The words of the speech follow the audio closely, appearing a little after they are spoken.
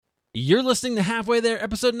You're listening to Halfway There,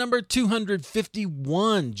 episode number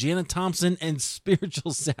 251. Janna, Thompson, and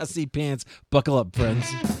Spiritual Sassy Pants. Buckle up, friends.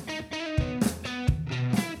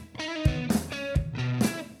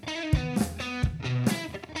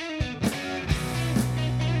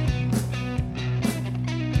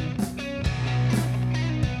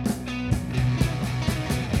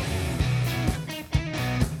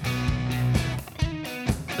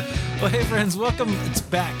 Well, hey, friends, welcome. It's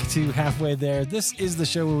back to Halfway There. This is the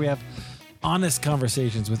show where we have honest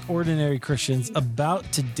conversations with ordinary Christians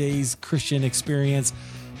about today's Christian experience.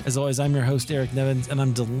 As always, I'm your host, Eric Nevins, and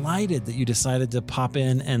I'm delighted that you decided to pop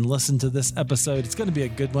in and listen to this episode. It's going to be a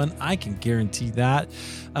good one. I can guarantee that.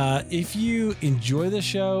 If you enjoy the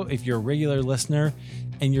show, if you're a regular listener,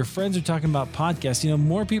 and your friends are talking about podcasts,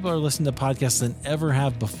 more people are listening to podcasts than ever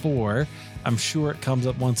have before. I'm sure it comes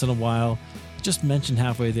up once in a while. Just mention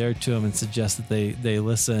Halfway There to them and suggest that they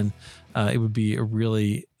listen. It would be a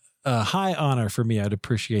really high honor for me. I'd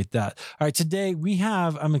appreciate that. All right, today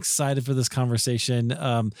I'm excited for this conversation.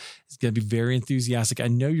 It's going to be very enthusiastic. I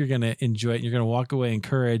know you're going to enjoy it. You're going to walk away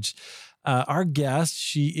encouraged. Our guest,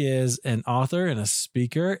 she is an author and a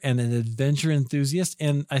speaker and an adventure enthusiast.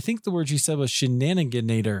 And I think the word she said was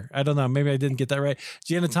shenaniganator. I don't know. Maybe I didn't get that right.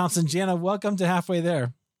 Janna Thompson. Janna, welcome to Halfway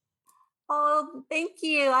There. Oh, thank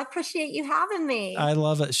you. I appreciate you having me. I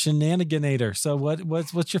love it. Shenaniganator. So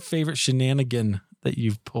what's your favorite shenanigan that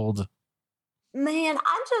you've pulled? Man,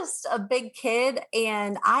 I'm just a big kid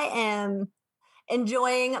and I am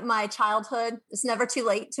enjoying my childhood. It's never too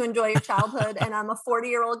late to enjoy your childhood. And I'm a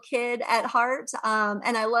 40-year-old kid at heart.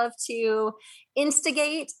 And I love to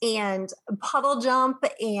instigate and puddle jump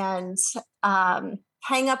and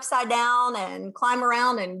hang upside down and climb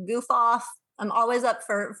around and goof off. I'm always up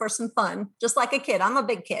for some fun, just like a kid. I'm a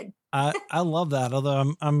big kid. I love that.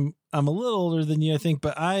 Although I'm a little older than you, I think,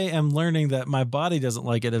 but I am learning that my body doesn't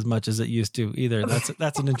like it as much as it used to either.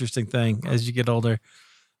 That's an interesting thing as you get older.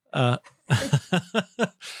 But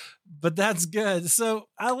that's good. So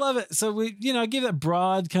I love it. So we, give it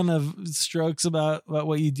broad kind of strokes about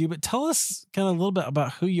what you do, but tell us kind of a little bit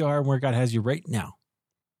about who you are and where God has you right now.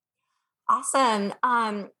 Awesome.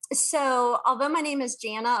 So although my name is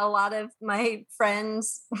Janna, a lot of my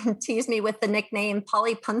friends tease me with the nickname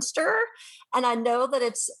Polly Punster. And I know that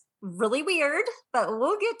it's really weird, but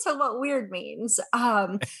we'll get to what weird means.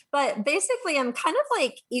 But basically I'm kind of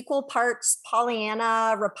like equal parts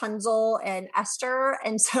Pollyanna, Rapunzel, and Esther.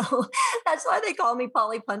 And so that's why they call me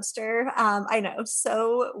Polly Punster. I know,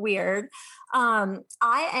 so weird.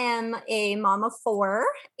 I am a mom of 4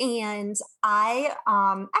 and I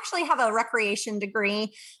actually have a recreation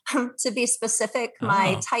degree. To be specific,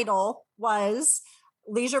 my title was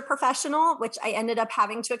leisure professional, which I ended up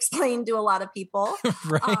having to explain to a lot of people.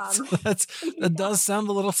 Right. That does sound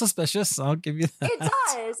a little suspicious. I'll give you that.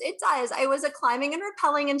 It does. I was a climbing and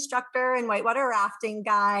rappelling instructor and whitewater rafting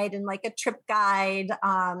guide and like a trip guide.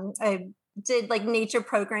 I did like nature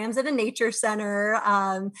programs at a nature center,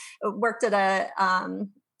 worked at a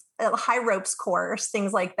high ropes course,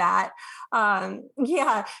 things like that.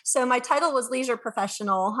 So my title was leisure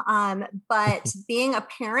professional. But being a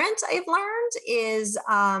parent, I've learned is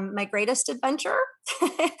my greatest adventure.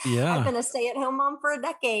 Yeah. I've been a stay-at-home mom for a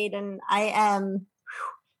decade and I am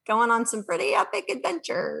going on some pretty epic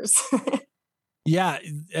adventures. Yeah.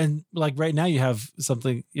 And like right now you have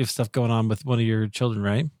stuff going on with one of your children,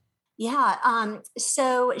 right? Yeah.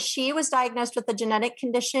 So she was diagnosed with a genetic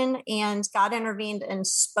condition and God intervened and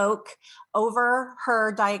spoke over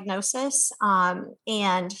her diagnosis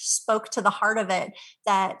and spoke to the heart of it,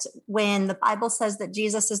 that when the Bible says that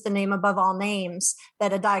Jesus is the name above all names,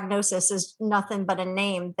 that a diagnosis is nothing but a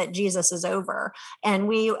name that Jesus is over. And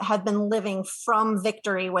we have been living from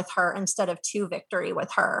victory with her instead of to victory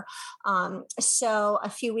with her. So a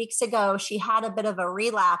few weeks ago, she had a bit of a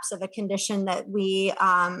relapse of a condition that we,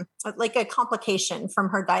 like a complication from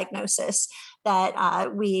her diagnosis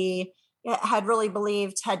that we had really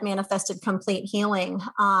believed had manifested complete healing.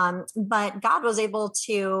 But God was able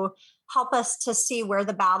to help us to see where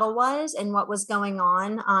the battle was and what was going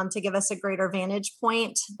on, to give us a greater vantage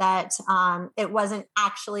point that it wasn't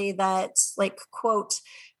actually that, like, quote,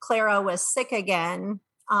 Clara was sick again.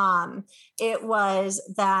 It was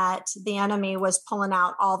that the enemy was pulling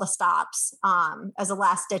out all the stops as a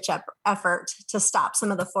last ditch effort to stop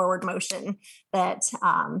some of the forward motion that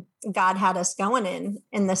God had us going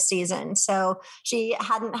in this season. So she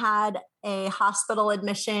hadn't had a hospital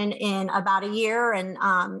admission in about a year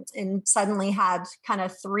and suddenly had kind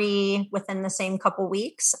of 3 within the same couple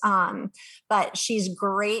weeks. But she's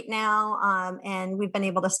great now. And we've been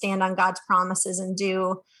able to stand on God's promises and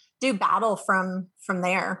do battle from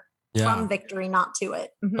there. from victory, not to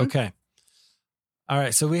it. Mm-hmm. Okay. All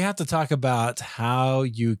right. So we have to talk about how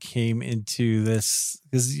you came into this,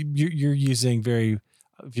 because you're using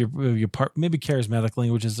your part, maybe charismatic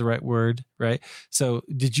language is the right word, right? So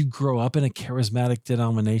did you grow up in a charismatic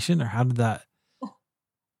denomination, or how did that,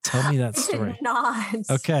 tell me that story? I did not.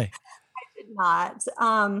 Okay. I did not.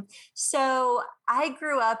 So I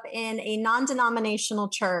grew up in a non-denominational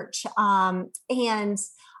church. And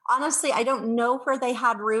honestly, I don't know where they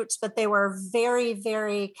had roots, but they were very,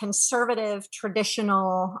 very conservative,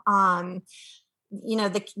 traditional.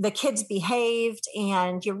 The kids behaved,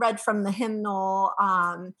 and you read from the hymnal,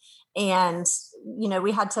 and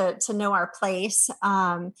we had to know our place.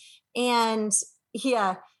 And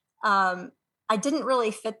yeah, I didn't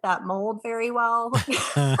really fit that mold very well.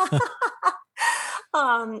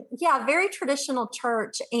 Very traditional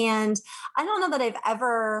church, and I don't know that I've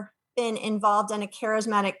ever been involved in a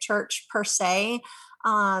charismatic church per se.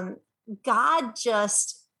 God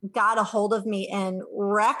just got a hold of me and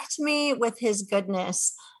wrecked me with his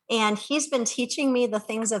goodness. And he's been teaching me the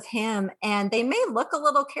things of him, and they may look a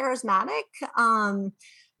little charismatic,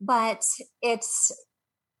 but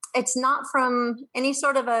it's not from any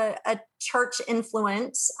sort of a church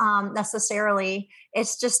influence necessarily.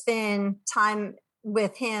 It's just been time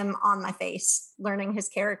with him on my face, learning his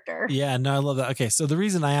character. Yeah, no, I love that. Okay, so the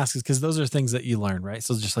reason I ask is because those are things that you learn, right?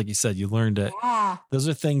 So just like you said, you learned it. Yeah. Those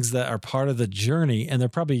are things that are part of the journey, and they're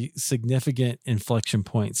probably significant inflection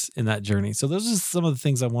points in that journey. So those are some of the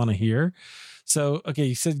things I want to hear. So, okay,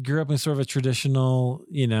 you said you grew up in sort of a traditional,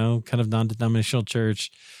 kind of non-denominational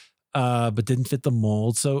church, but didn't fit the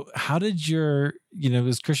mold. So how did your, it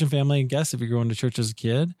was Christian family, I guess, if you're going to church as a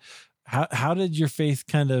kid, how did your faith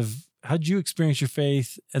how did you experience your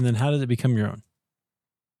faith? And then how did it become your own?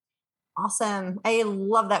 Awesome. I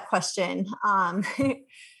love that question.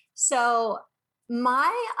 So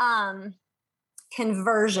my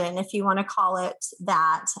conversion, if you want to call it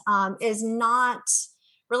that, is not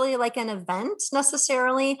really like an event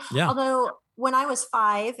necessarily. Yeah. Although when I was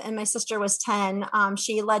 5 and my sister was 10,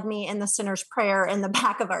 she led me in the sinner's prayer in the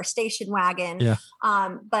back of our station wagon. Yeah.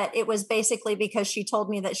 But it was basically because she told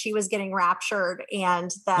me that she was getting raptured,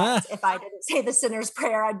 and that if I didn't say the sinner's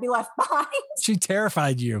prayer, I'd be left behind. She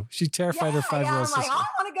terrified you. She terrified her 5-year-old sister. I'm like, I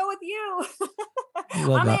want to go with you.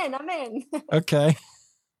 I'm in. Okay.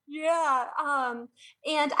 Yeah.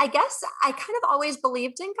 And I guess I kind of always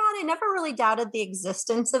believed in God. I never really doubted the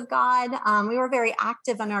existence of God. We were very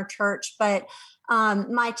active in our church, but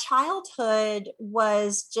my childhood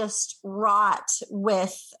was just wrought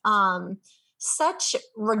with such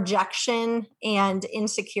rejection and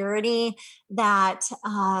insecurity that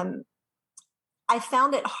I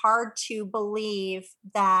found it hard to believe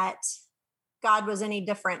that God was any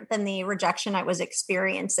different than the rejection I was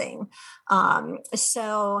experiencing.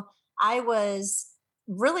 So I was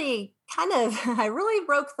really I really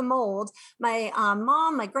broke the mold. My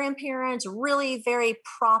mom, my grandparents, really very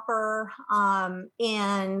proper.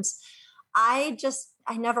 And I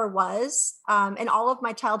never was. In all of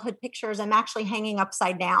my childhood pictures, I'm actually hanging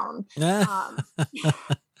upside down.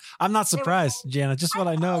 I'm not surprised, Janna. Just what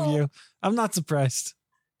I know of you. I'm not surprised.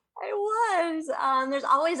 I was. There's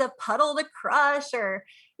always a puddle to crush, or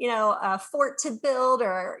a fort to build,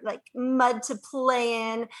 or like mud to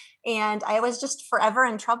play in, and I was just forever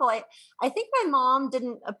in trouble. I think my mom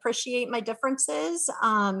didn't appreciate my differences,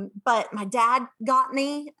 but my dad got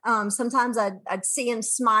me. Sometimes I'd see him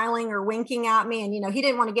smiling or winking at me, and he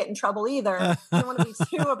didn't want to get in trouble either. He didn't want to be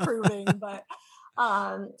too approving, but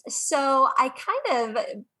so I kind of,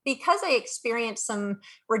 because I experienced some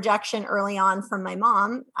rejection early on from my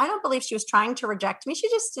mom, I don't believe she was trying to reject me. She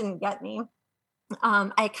just didn't get me.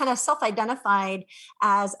 I kind of self-identified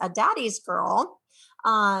as a daddy's girl.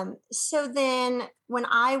 So then when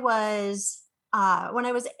I was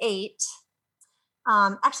 8,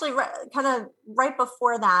 actually kind of right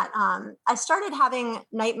before that, I started having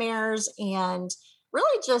nightmares, and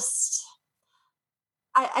really just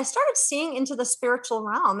I started seeing into the spiritual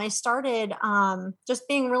realm. I started just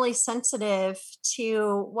being really sensitive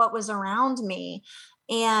to what was around me.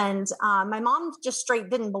 And my mom just straight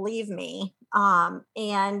didn't believe me.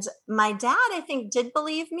 And my dad, I think, did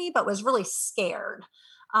believe me, but was really scared.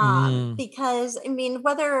 Because,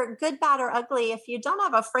 whether good, bad, or ugly, if you don't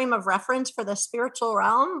have a frame of reference for the spiritual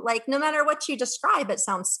realm, like no matter what you describe, it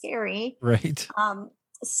sounds scary. Right.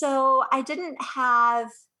 So I didn't have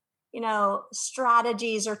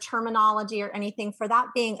strategies or terminology or anything for that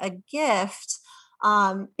being a gift,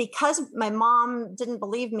 because my mom didn't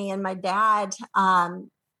believe me, and my dad, I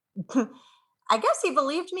guess he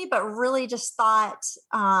believed me, but really just thought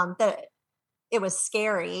that it was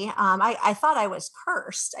scary. I thought I was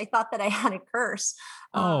cursed. I thought that I had a curse.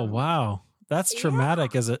 Oh, Um, wow. That's yeah,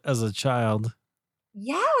 traumatic as a child.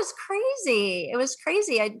 yeah, it was crazy. It was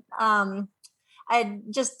crazy. I'd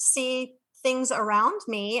just see things around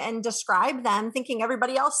me and describe them, thinking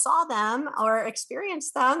everybody else saw them or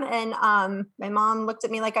experienced them. And my mom looked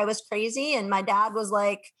at me like I was crazy, and my dad was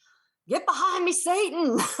like, "Get behind me,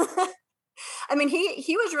 Satan!" I mean,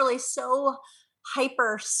 he was really so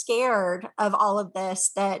hyper scared of all of this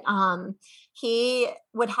that he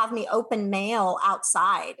would have me open mail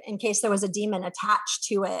outside in case there was a demon attached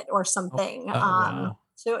to it or Oh, something. oh wow.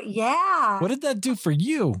 So yeah, What did that do for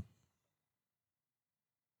you?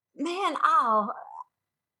 man, I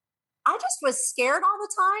just was scared all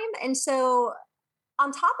the time. And so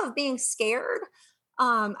on top of being scared,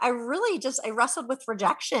 I wrestled with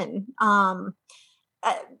rejection.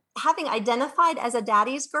 Uh, Having identified as a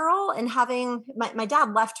daddy's girl and having my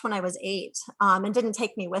dad left when I was 8 and didn't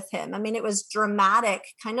take me with him. I mean, it was dramatic,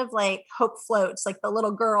 kind of like Hope Floats, like the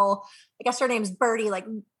little girl, I guess her name's Birdie, like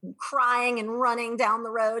crying and running down the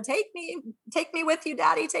road. Take me with you,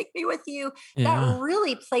 daddy, take me with you. That Yeah.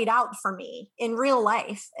 really played out for me in real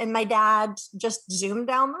life. And my dad just zoomed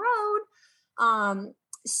down the road.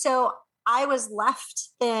 So I was left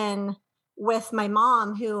then with my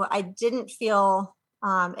mom, who I didn't feel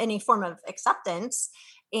any form of acceptance.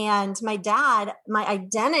 And my dad, my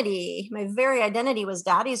very identity was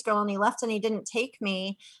daddy's girl, and he left and he didn't take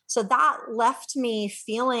me. So that left me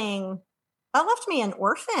an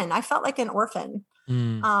orphan. I felt like an orphan.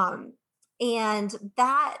 Mm. And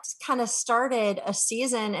that kind of started a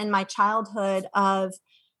season in my childhood of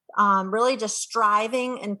really just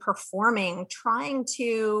striving and performing, trying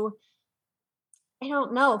to, I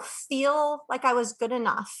don't know, feel like I was good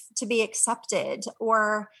enough to be accepted,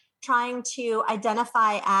 or trying to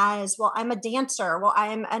identify as, well, I'm a dancer. Well,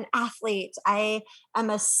 I'm an athlete. I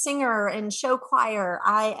am a singer in show choir.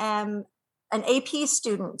 I am an AP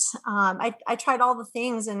student. I tried all the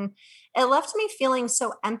things, and it left me feeling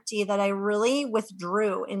so empty that I really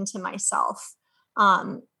withdrew into myself.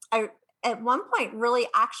 I, at one point, really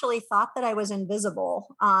actually thought that I was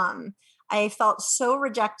invisible. I felt so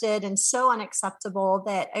rejected and so unacceptable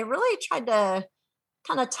that I really tried to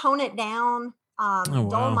kind of tone it down, Oh,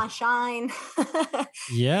 dull wow. my shine.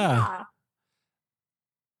 Yeah. Yeah.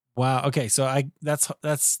 Wow. Okay. So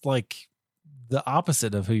that's like the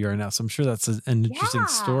opposite of who you are now. So I'm sure that's an interesting Yeah.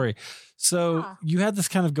 story. So Yeah. you had this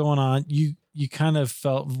kind of going on. You kind of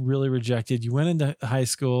felt really rejected. You went into high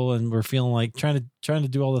school and were feeling like trying to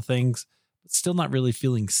do all the things, but still not really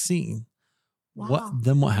feeling seen. Yeah.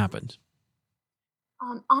 What happened?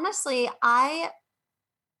 Honestly, I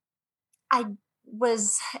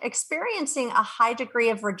was experiencing a high degree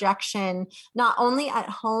of rejection, not only at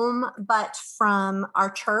home, but from our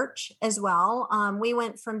church as well. We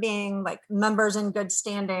went from being like members in good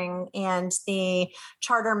standing and the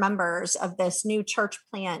charter members of this new church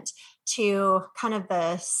plant to kind of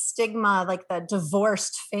the stigma, like the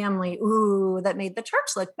divorced family, ooh, that made the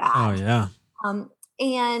church look Oh bad. yeah. Um,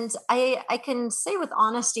 and I can say with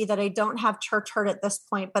honesty that I don't have church hurt at this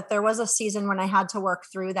point, but there was a season when I had to work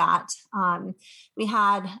through that. We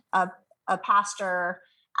had a pastor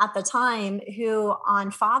at the time who, on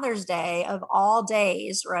Father's Day of all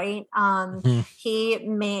days, right? Mhm.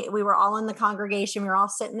 We were all in the congregation, we were all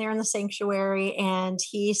sitting there in the sanctuary, and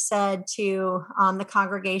he said to the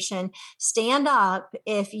congregation, "Stand up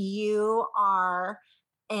if you are,"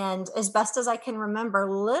 and as best as I can remember,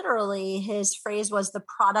 literally his phrase was, "the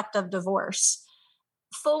product of divorce,"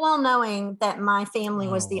 full well knowing that my family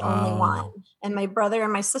was Oh the only one. wow. And my brother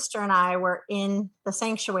and my sister and I were in the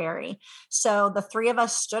sanctuary. So the three of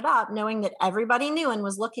us stood up, knowing that everybody knew and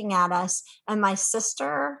was looking at us. And my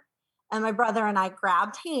sister and my brother and I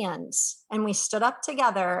grabbed hands, and we stood up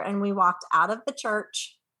together, and we walked out of the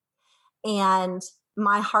church. And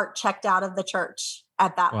my heart checked out of the church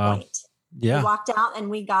at that Wow. point. We Yeah. walked out and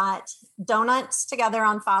we got donuts together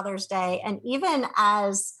on Father's Day. And even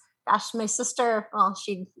as, gosh, my sister, well,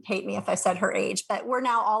 she'd hate me if I said her age, but we're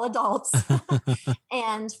now all adults.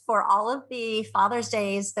 And for all of the Father's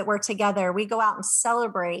Days that we're together, we go out and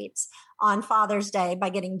celebrate on Father's Day by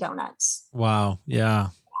getting donuts. Wow.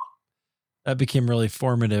 Yeah. That became really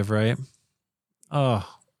formative, right? Oh,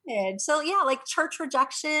 So yeah, like church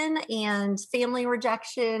rejection and family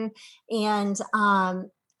rejection. And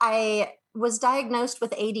I was diagnosed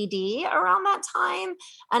with ADD around that time.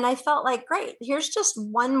 And I felt like, great, here's just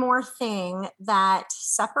one more thing that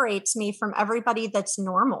separates me from everybody that's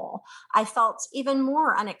normal. I felt even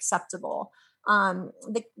more unacceptable.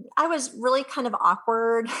 I was really kind of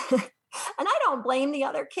awkward And I don't blame the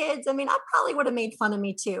other kids. I mean, I probably would have made fun of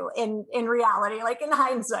me too in reality, like in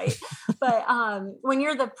hindsight. But when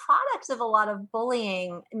you're the product of a lot of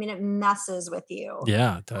bullying, I mean, it messes with you.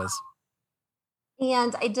 Yeah, it does.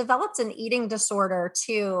 And I developed an eating disorder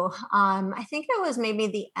too. I think it was maybe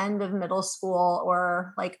the end of middle school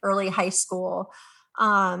or like early high school.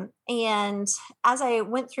 And as I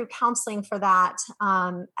went through counseling for that,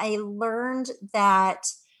 I learned that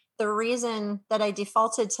the reason that I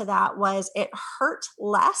defaulted to that was it hurt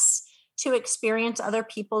less to experience other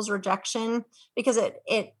people's rejection because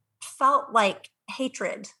it felt like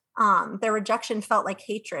hatred. Their rejection felt like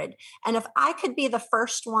hatred. And if I could be the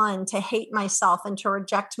first one to hate myself and to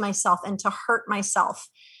reject myself and to hurt myself,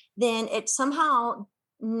 then it somehow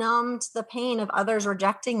numbed the pain of others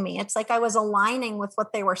rejecting me. It's like I was aligning with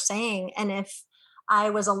what they were saying. And if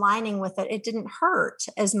I was aligning with it, it didn't hurt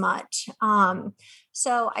as much.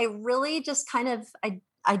 So I really just kind of,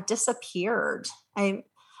 I disappeared. I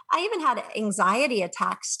even had anxiety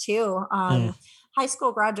attacks too. High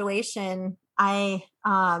school graduation, I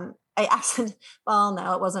accident. Well,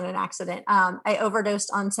 no, it wasn't an accident. I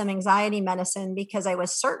overdosed on some anxiety medicine because I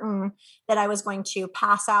was certain that I was going to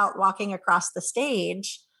pass out walking across the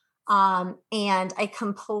stage. And I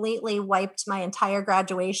completely wiped my entire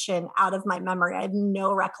graduation out of my memory. I had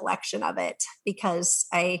no recollection of it because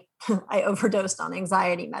I overdosed on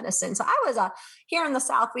anxiety medicine. So I was here in the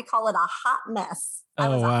South, we call it a hot mess. I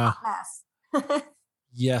was a hot mess.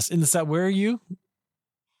 Yes. In the South, where are you?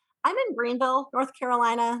 I'm in Greenville, North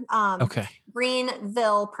Carolina. Okay.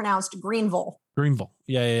 Greenville, pronounced Greenville. Greenville.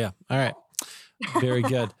 Yeah. All right. Very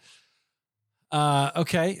good.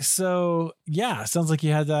 Okay. So yeah, sounds like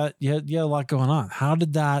you had that. You had a lot going on.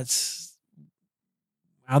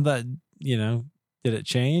 Did it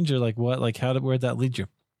change or like what, like where'd that lead you?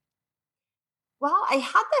 Well, I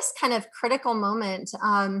had this kind of critical moment.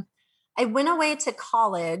 I went away to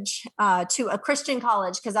college, to a Christian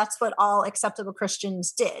college, because that's what all acceptable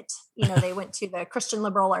Christians did. They went to the Christian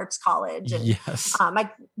Liberal Arts College, and yes.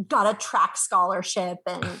 I got a track scholarship,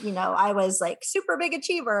 and I was like super big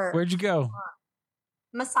achiever. Where'd you go?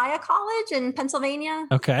 Messiah College in Pennsylvania.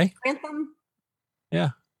 Okay. Grantham. Yeah.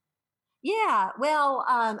 Yeah. Well,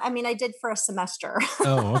 I did for a semester.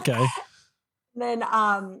 Oh, okay. Then,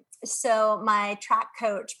 so my track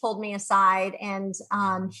coach pulled me aside, and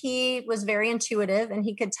he was very intuitive, and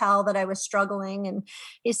he could tell that I was struggling. And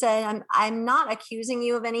he said, I'm not accusing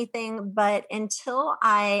you of anything, but until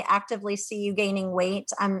I actively see you gaining weight,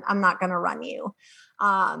 I'm not going to run you.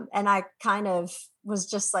 And I kind of was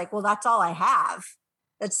just like, well, that's all I have.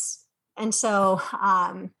 So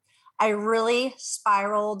I really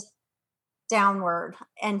spiraled downward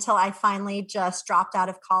until I finally just dropped out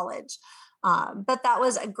of college. But that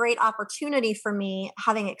was a great opportunity for me,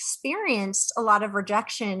 having experienced a lot of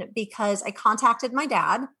rejection, because I contacted my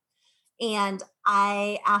dad and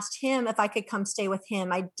I asked him if I could come stay with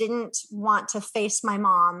him. I didn't want to face my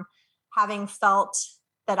mom, having felt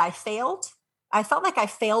that I failed. I felt like I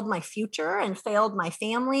failed my future and failed my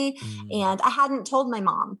family. And I hadn't told my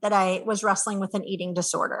mom that I was wrestling with an eating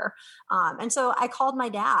disorder. And so I called my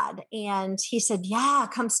dad, and he said, yeah,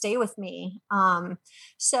 come stay with me.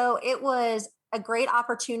 So it was a great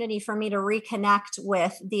opportunity for me to reconnect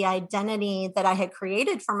with the identity that I had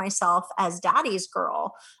created for myself as daddy's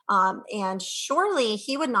girl. And surely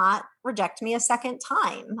he would not reject me a second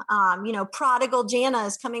time. Prodigal Janna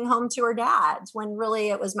is coming home to her dad, when really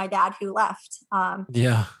it was my dad who left.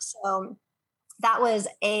 Yeah. So that was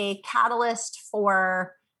a catalyst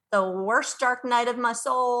for the worst dark night of my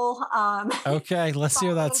soul. Okay. Let's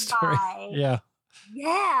hear that story. Yeah.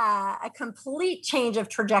 Yeah. A complete change of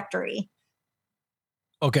trajectory.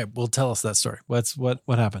 Okay. Well, tell us that story. What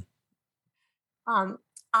happened?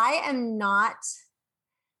 I am not,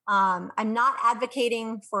 I'm not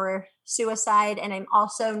advocating for suicide, and I'm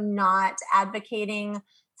also not advocating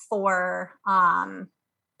for,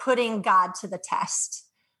 putting God to the test.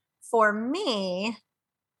 For me,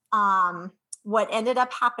 what ended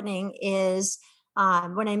up happening is,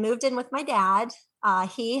 when I moved in with my dad,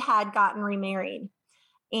 he had gotten remarried,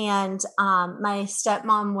 and, my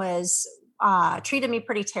stepmom was, treated me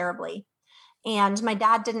pretty terribly, and my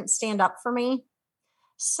dad didn't stand up for me.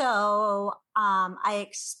 So I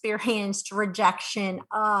experienced rejection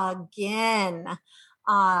again.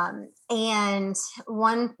 And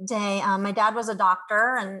one day, my dad was a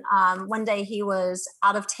doctor, and one day he was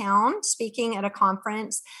out of town speaking at a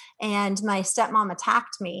conference, and my stepmom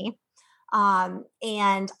attacked me.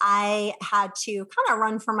 And I had to kind of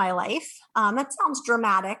run for my life. That sounds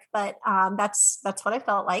dramatic, but that's what I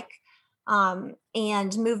felt like.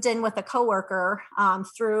 and moved in with a coworker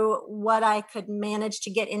through what I could manage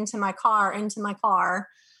to get into my car, and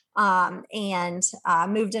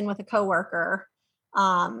moved in with a coworker.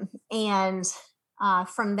 And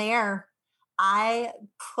from there, I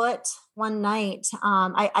put one night,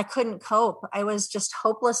 I couldn't cope. I was just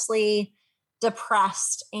hopelessly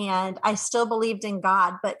depressed, and I still believed in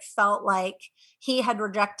God, but felt like he had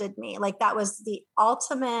rejected me. Like that was the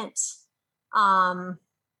ultimate, I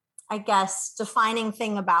guess, defining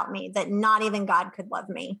thing about me, that not even God could love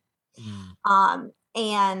me.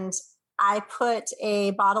 And I put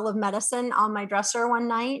a bottle of medicine on my dresser one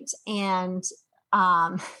night and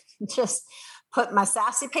just put my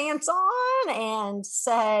sassy pants on and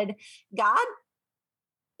said, God,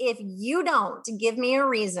 if you don't give me a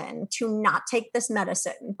reason to not take this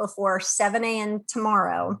medicine before 7 a.m.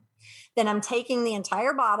 tomorrow, then I'm taking the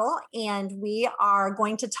entire bottle and we are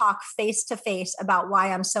going to talk face to face about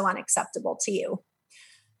why I'm so unacceptable to you.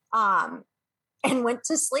 And went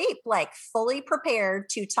to sleep like fully prepared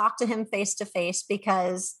to talk to him face to face,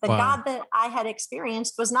 because the God that I had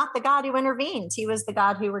experienced was not the God who intervened. He was the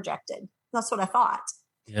God who rejected. That's what I thought.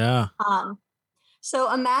 Yeah.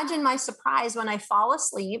 So imagine my surprise when I fall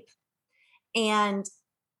asleep, and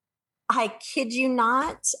I kid you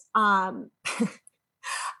not,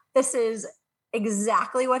 this is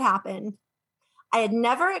exactly what happened. I had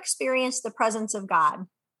never experienced the presence of God.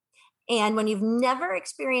 And when you've never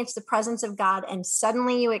experienced the presence of God and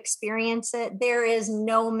suddenly you experience it, there is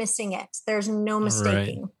no missing it. There's no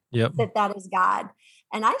mistaking that is God.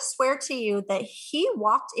 And I swear to you that he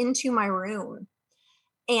walked into my room,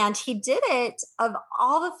 and he did it, of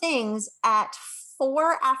all the things, at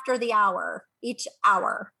 4 after the hour, each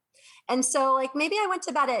hour. And so like maybe I went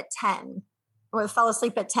to bed at 10 or fell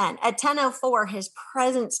asleep at 10. At 10:04, his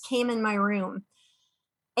presence came in my room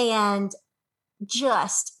and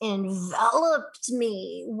just enveloped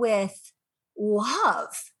me with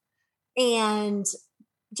love and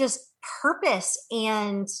just purpose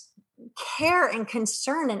and care and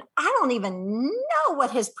concern. And I don't even know what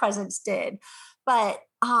his presence did, but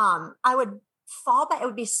I would fall back. It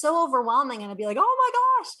would be so overwhelming, and I'd be like, oh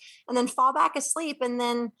my gosh, and then fall back asleep. And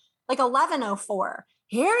then like 11:04,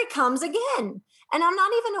 here he comes again. And I'm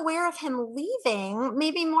not even aware of him leaving,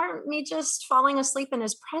 maybe more me just falling asleep in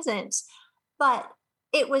his presence. But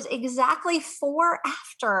it was exactly 4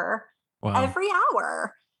 after every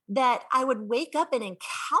hour that I would wake up and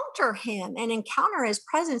encounter him and encounter his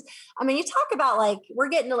presence. I mean, you talk about like, we're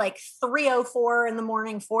getting to like 3:04 in the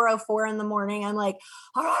morning, 4:04 in the morning. I'm like,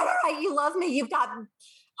 all right, you love me. You've got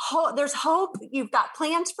hope. There's hope. You've got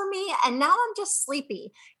plans for me. And now I'm just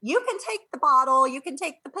sleepy. You can take the bottle. You can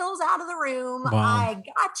take the pills out of the room. I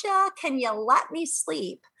gotcha. Can you let me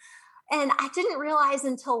sleep? And I didn't realize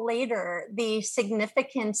until later the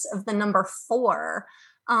significance of the number 4.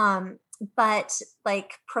 But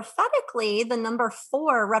like prophetically, the number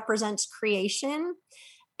 4 represents creation.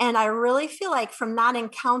 And I really feel like from that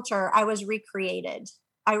encounter, I was recreated.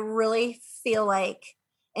 I really feel like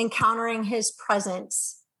encountering his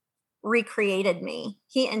presence recreated me.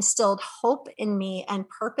 He instilled hope in me and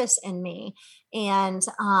purpose in me. And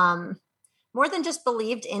more than just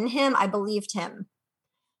believed in him, I believed him.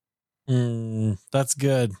 That's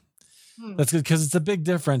good. That's good, because it's a big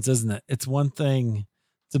difference, isn't it? It's one thing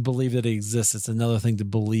to believe that he exists. It's another thing to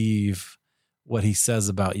believe what he says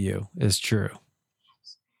about you is true.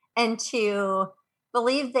 And to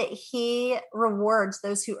believe that he rewards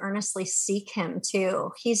those who earnestly seek him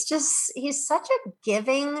too. He's such a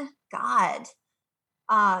giving God.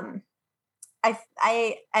 I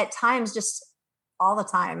at times, just all the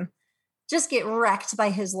time, just get wrecked by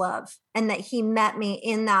his love, and that he met me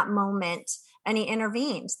in that moment and he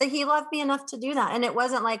intervened, that he loved me enough to do that. And it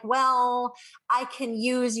wasn't like, well, I can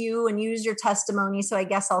use you and use your testimony, so I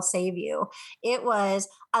guess I'll save you. It was,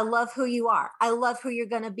 I love who you are. I love who you're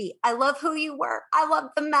going to be. I love who you were. I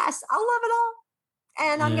love the mess. I love it all.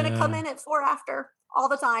 And I'm going to come in at 4 after all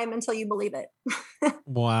the time until you believe it.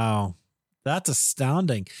 Wow. That's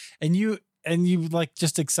astounding. And you like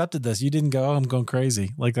just accepted this. You didn't go, oh, I'm going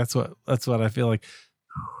crazy. Like that's what I feel like.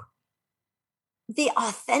 The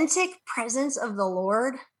authentic presence of the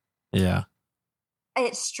Lord. Yeah.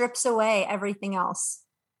 It strips away everything else.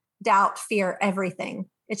 Doubt, fear, everything.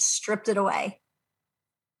 It stripped it away.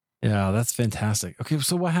 Yeah, that's fantastic. Okay,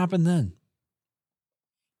 so what happened then?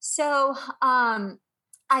 So I'm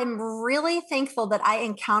really thankful that I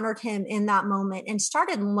encountered him in that moment and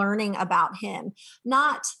started learning about him,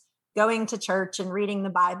 not going to church and reading the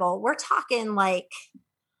Bible. We're talking like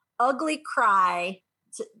ugly cry,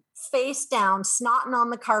 face down, snotting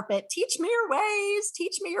on the carpet. Teach me your ways.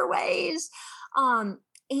 Teach me your ways.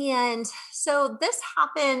 And so this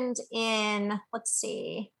happened in, let's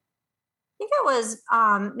see, I think it was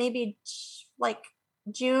maybe like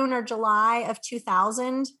June or July of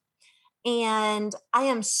 2000. And I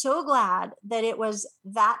am so glad that it was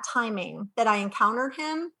that timing that I encountered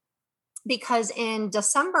him, because in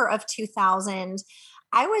December of 2000,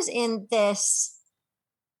 I was in this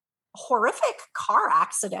horrific car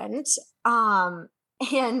accident.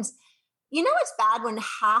 And you know, it's bad when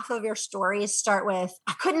half of your stories start with,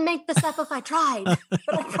 I couldn't make this up if I tried,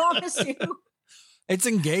 but I promise you. It's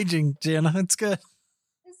engaging, Janna. It's good.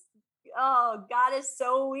 Oh, God is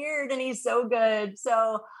so weird and he's so good.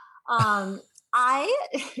 So I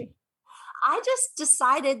I just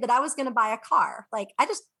decided that I was going to buy a car. Like I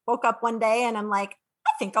just woke up one day and I'm like,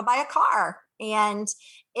 I think I'll buy a car. And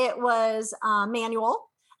it was manual.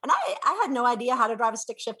 And I had no idea how to drive a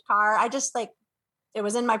stick shift car. I just like, it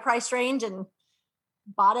was in my price range and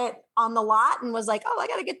bought it on the lot and was like, oh, I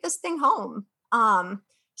got to get this thing home.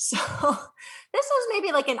 So this was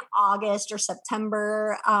maybe like in August or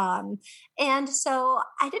September. And so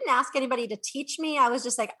I didn't ask anybody to teach me. I was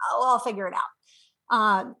just like, oh, I'll figure it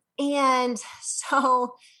out. And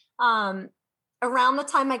so around the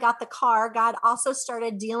time I got the car, God also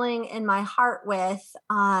started dealing in my heart with,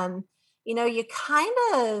 you know, you kind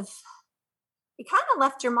of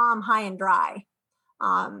left your mom high and dry.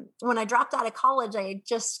 When I dropped out of college, I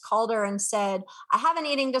just called her and said, I have an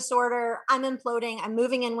eating disorder. I'm imploding. I'm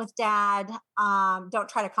moving in with dad. Don't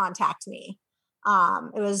try to contact me.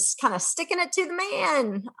 It was kind of sticking it to the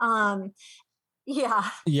man. Yeah.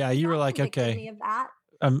 Yeah. You were like, okay, me of that.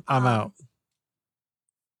 I'm out.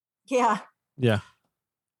 Yeah. Yeah.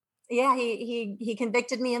 Yeah. He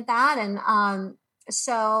convicted me of that. And,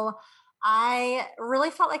 so I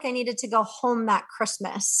really felt like I needed to go home that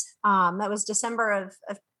Christmas. That was December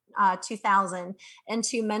of 2000, and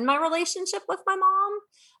to mend my relationship with my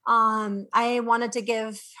mom. I wanted to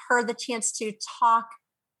give her the chance to talk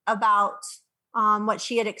about what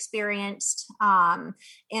she had experienced, and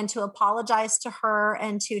to apologize to her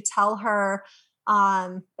and to tell her,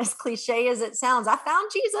 as cliche as it sounds, I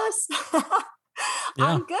found Jesus. Yeah.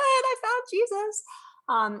 I'm good. I found Jesus.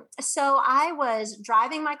 So I was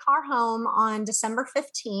driving my car home on December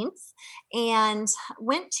 15th and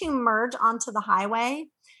went to merge onto the highway,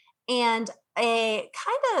 and a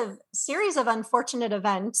kind of series of unfortunate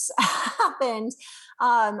events happened.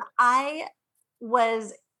 I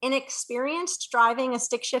was inexperienced driving a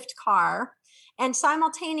stick shift car, and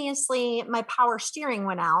simultaneously my power steering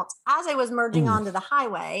went out as I was merging onto the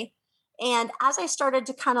highway. And as I started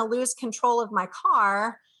to kind of lose control of my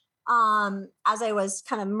car, as I was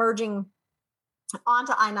kind of merging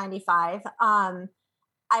onto I-95,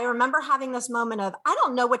 I remember having this moment of, I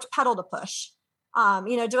don't know which pedal to push.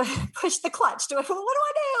 You know, do I push the clutch? What do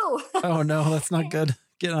I do? Oh no, that's not good.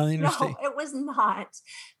 Get on the interstate. No, it was not.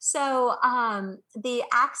 So the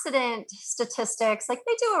accident statistics, like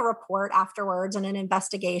they do a report afterwards and an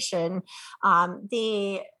investigation.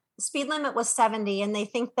 The speed limit was 70, and they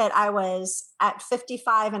think that I was at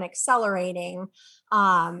 55 and accelerating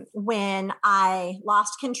when I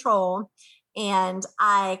lost control, and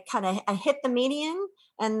I hit the median,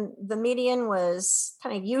 and the median was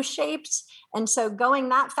kind of U-shaped. And so going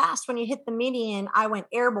that fast, when you hit the median, I went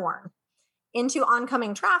airborne into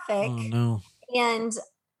oncoming traffic. Oh no. And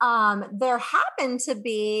there happened to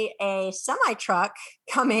be a semi truck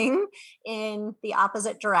coming in the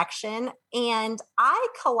opposite direction, and I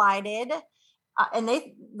collided. And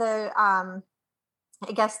I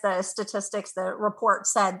guess the statistics, the report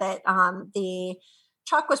said that the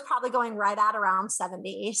truck was probably going right at around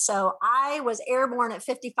 70. So I was airborne at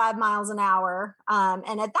 55 miles an hour.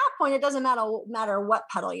 And at that point, it doesn't matter what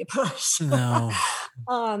pedal you push. No.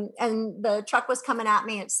 And the truck was coming at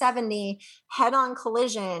me at 70, head-on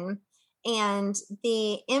collision. And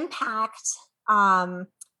the impact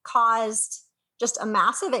caused just a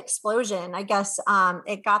massive explosion. I guess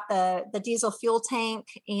it got the diesel fuel tank,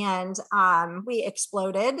 and we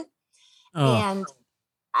exploded. Oh. And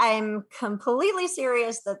I'm completely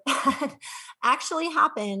serious that actually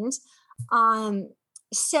happened.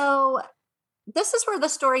 So this is where the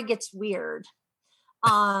story gets weird.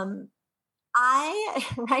 Right?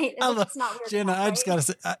 It's not weird. Janna, I just gotta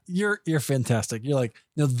say, you're fantastic. You're like,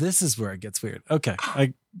 no, this is where it gets weird. Okay,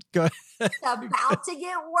 go ahead. It's about to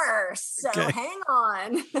get worse, so okay. Hang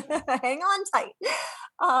on, hang on tight.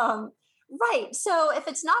 Right. So if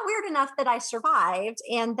it's not weird enough that I survived,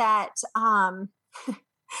 and that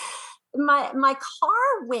my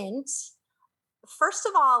car went, first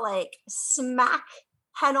of all, like smack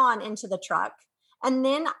head on into the truck, and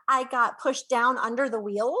then I got pushed down under the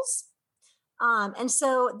wheels. And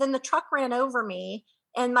so then the truck ran over me,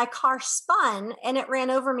 and my car spun and it ran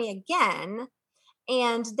over me again.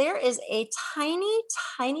 And there is a tiny,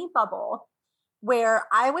 tiny bubble where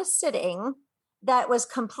I was sitting that was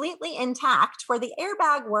completely intact, where the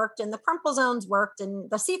airbag worked and the crumple zones worked and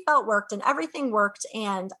the seatbelt worked and everything worked.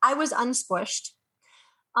 And I was unsquished.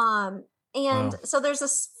 And so there's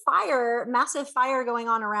this fire, massive fire going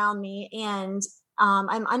on around me. And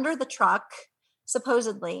I'm under the truck,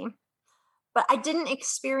 supposedly, but I didn't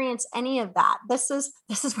experience any of that. This is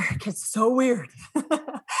where it gets so weird.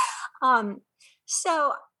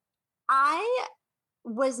 So I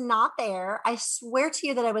was not there. I swear to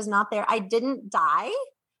you that I was not there. I didn't die.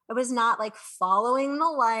 I was not like following the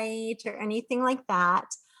light or anything like that.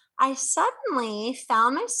 I suddenly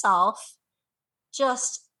found myself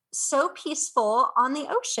just so peaceful on the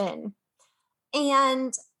ocean.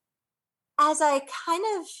 And as I kind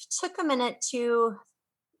of took a minute to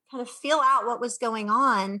kind of feel out what was going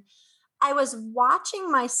on, I was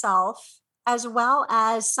watching myself as well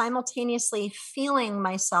as simultaneously feeling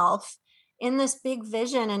myself in this big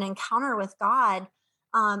vision and encounter with God.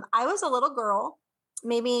 I was a little girl,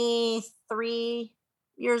 maybe 3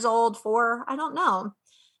 years old, 4, I don't know.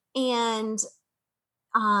 And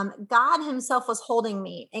God himself was holding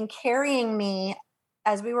me and carrying me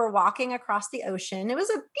as we were walking across the ocean. It was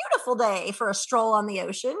a beautiful day for a stroll on the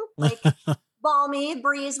ocean. Like balmy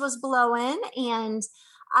breeze was blowing, and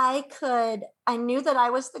I knew that I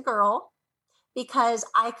was the girl because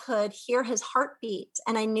I could hear his heartbeat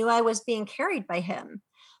and I knew I was being carried by him.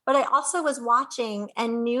 But I also was watching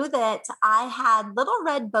and knew that I had little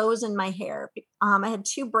red bows in my hair. I had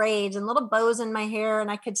 2 braids and little bows in my hair, and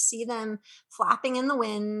I could see them flapping in the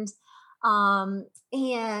wind.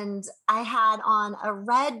 And I had on a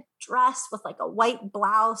red dress with like a white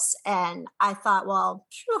blouse. And I thought, well,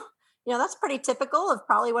 that's pretty typical of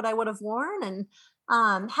probably what I would have worn. And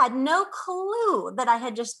had no clue that I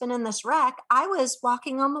had just been in this wreck. I was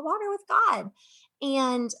walking on the water with God,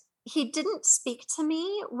 and he didn't speak to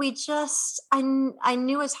me. I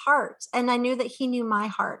knew his heart, and I knew that he knew my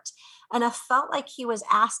heart. And I felt like he was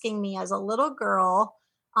asking me as a little girl,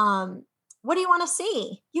 what do you want to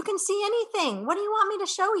see? You can see anything. What do you want me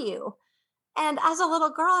to show you? And as a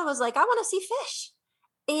little girl, I was like, I want to see fish.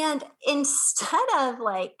 And instead of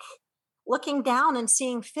like looking down and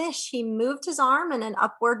seeing fish, he moved his arm in an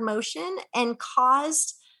upward motion and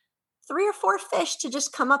caused 3 or 4 fish to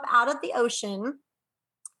just come up out of the ocean.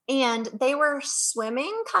 And they were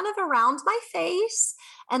swimming kind of around my face,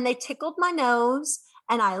 and they tickled my nose,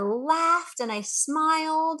 and I laughed and I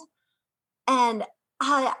smiled, and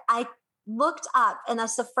I looked up, and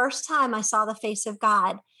that's the first time I saw the face of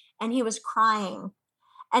God, and he was crying.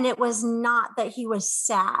 And it was not that he was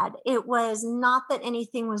sad. It was not that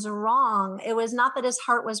anything was wrong. It was not that his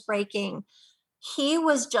heart was breaking. He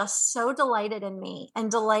was just so delighted in me and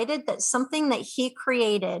delighted that something that he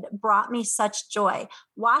created brought me such joy.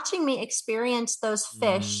 Watching me experience those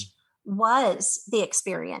fish was the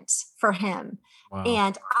experience for him. Wow.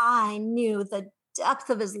 And I knew the depth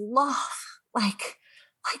of his love like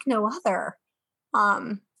no other.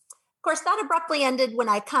 Of course, that abruptly ended when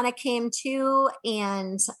I kind of came to.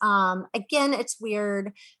 And again, it's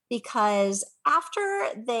weird because after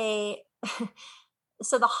they,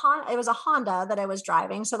 it was a Honda that I was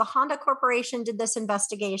driving. So the Honda Corporation did this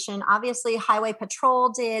investigation. Obviously, Highway Patrol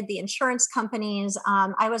did, the insurance companies.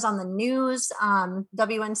 I was on the news,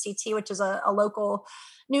 WNCT, which is a local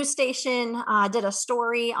news station, did a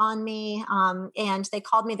story on me, and they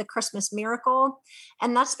called me the Christmas miracle.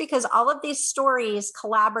 And that's because all of these stories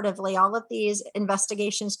collaboratively, all of these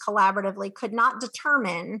investigations collaboratively could not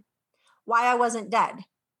determine why I wasn't dead.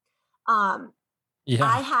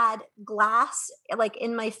 I had glass like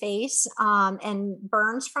in my face, and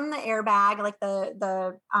burns from the airbag, like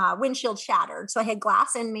the windshield shattered. So I had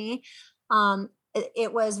glass in me.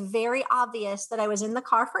 It was very obvious that I was in the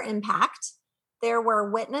car for impact. There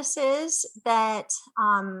were witnesses that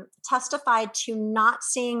testified to not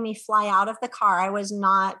seeing me fly out of the car. I was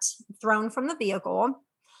not thrown from the vehicle.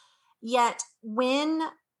 Yet when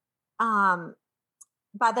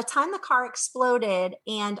by the time the car exploded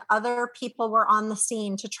and other people were on the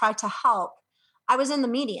scene to try to help, I was in the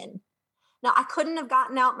median. Now, I couldn't have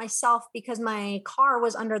gotten out myself because my car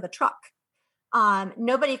was under the truck.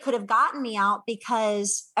 Nobody could have gotten me out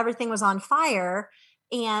because everything was on fire.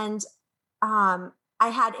 And I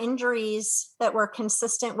had injuries that were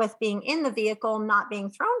consistent with being in the vehicle, not being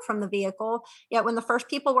thrown from the vehicle. Yet when the first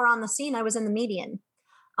people were on the scene, I was in the median.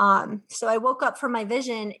 So I woke up from my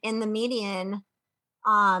vision in the median,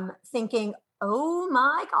 thinking, oh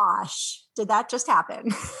my gosh, did that just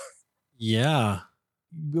happen? Yeah.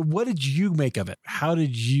 What did you make of it? How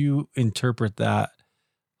did you interpret that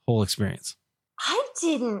whole experience? I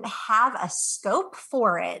didn't have a scope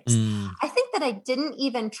for it. I think that I didn't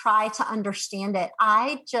even try to understand it.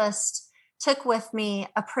 I just took with me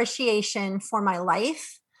appreciation for my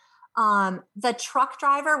life. The truck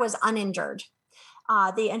driver was uninjured.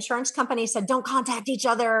 The insurance company said, don't contact each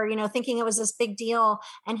other, thinking it was this big deal.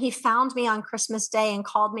 And he found me on Christmas Day and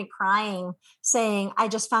called me crying, saying, I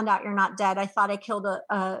just found out you're not dead. I thought I killed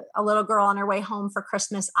a little girl on her way home for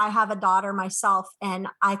Christmas. I have a daughter myself, and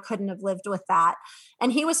I couldn't have lived with that.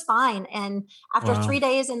 And he was fine. And after 3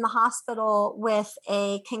 days in the hospital with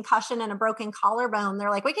a concussion and a broken collarbone, they're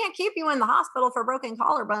like, we can't keep you in the hospital for a broken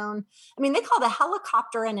collarbone. I mean, they called a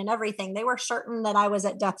helicopter in and everything. They were certain that I was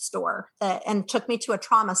at death's door and took me to a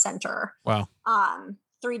trauma center. Wow.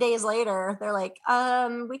 3 days later, they're like,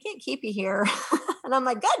 we can't keep you here. And I'm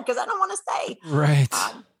like, good, because I don't want to stay. Right.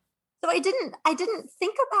 So I didn't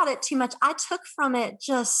think about it too much. I took from it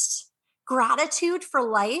just gratitude for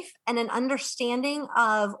life and an understanding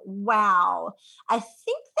of, wow, I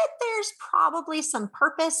think that there's probably some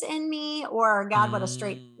purpose in me, or God would have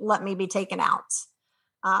straight let me be taken out.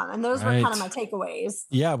 And those were kind of my takeaways.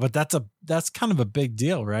 Yeah, but that's kind of a big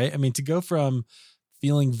deal, right? I mean, to go from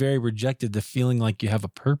feeling very rejected to feeling like you have a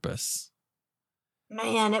purpose.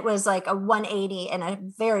 Man, it was like a 180 in a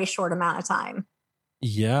very short amount of time.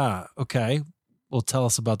 Yeah. Okay. Well, tell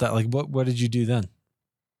us about that. Like, what did you do then?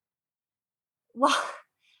 Well,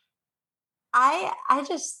 I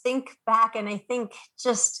just think back, and I think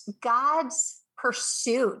just God's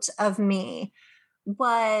pursuit of me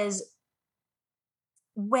was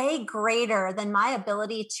way greater than my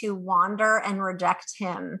ability to wander and reject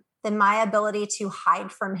him, than my ability to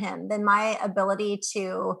hide from him, than my ability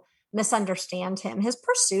to misunderstand him. His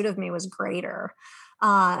pursuit of me was greater.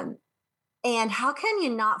 And how can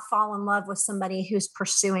you not fall in love with somebody who's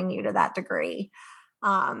pursuing you to that degree?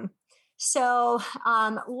 So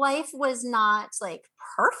life was not like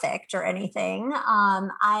perfect or anything.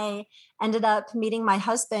 I ended up meeting my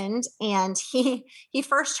husband, and he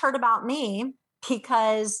first heard about me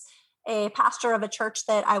because a pastor of a church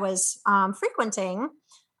that I was frequenting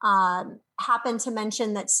happened to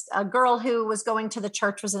mention that a girl who was going to the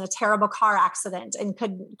church was in a terrible car accident, and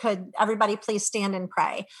could everybody please stand and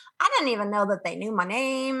pray. I didn't even know that they knew my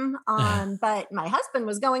name. But my husband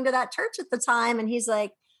was going to that church at the time, and he's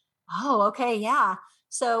like, oh, okay. Yeah.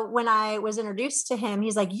 So when I was introduced to him,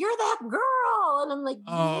 he's like, you're that girl. And I'm like,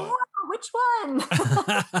 yeah, which one?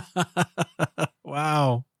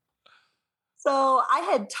 Wow. So I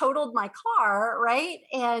had totaled my car, right?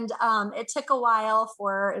 And it took a while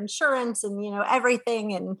for insurance and,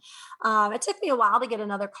 everything. And it took me a while to get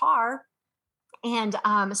another car. And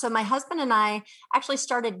so my husband and I actually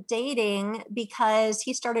started dating because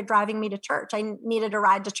he started driving me to church. I needed a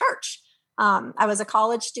ride to church. I was a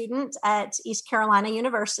college student at East Carolina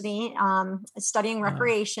University, studying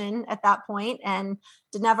recreation at that point, and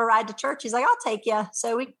didn't have a ride to church. He's like, I'll take you.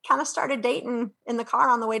 So we kind of started dating in the car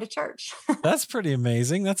on the way to church. That's pretty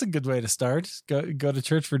amazing. That's a good way to start. Go to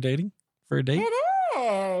church for a date. It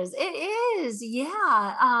is.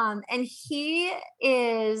 Yeah. And he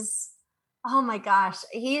is, oh my gosh,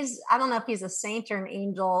 I don't know if he's a saint or an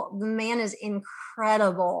angel. The man is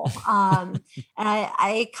incredible. And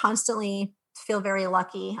I constantly feel very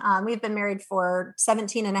lucky. We've been married for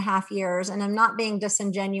 17 and a half years, and I'm not being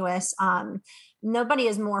disingenuous. Nobody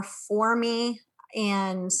is more for me.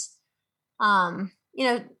 And, I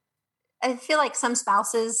feel like some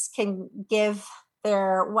spouses can give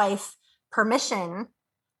their wife permission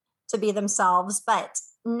to be themselves, but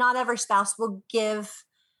not every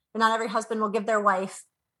husband will give their wife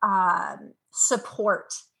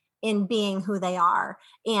support in being who they are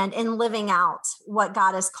and in living out what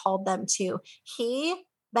God has called them to. He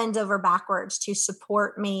bends over backwards to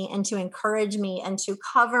support me and to encourage me and to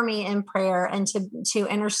cover me in prayer and to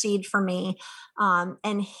intercede for me.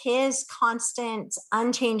 And his constant,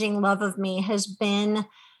 unchanging love of me has been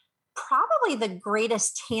probably the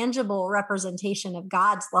greatest tangible representation of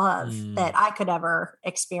God's love that I could ever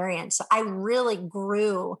experience. I really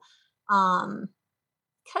grew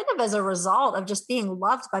kind of as a result of just being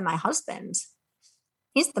loved by my husband.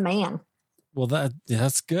 He's the man. Well,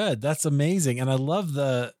 that's good. That's amazing. And I love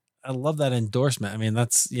that endorsement. I mean,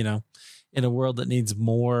 that's, in a world that needs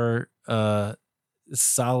more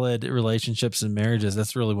solid relationships and marriages,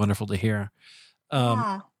 that's really wonderful to hear.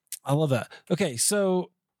 I love that. Okay.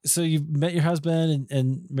 So you met your husband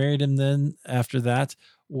and married him then after that.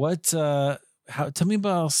 Tell me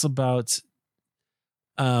about sometimes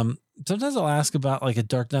I'll ask about like a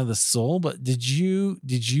dark night of the soul, but did you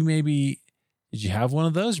have one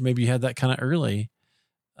of those? Or maybe you had that kind of early,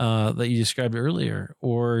 that you described earlier,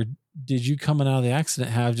 or did you coming out of the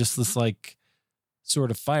accident have just this like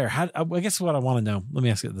sort of fire? I guess what I want to know, let me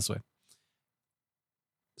ask it this way.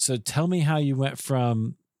 So tell me how you went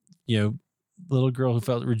from, little girl who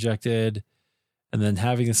felt rejected and then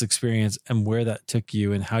having this experience and where that took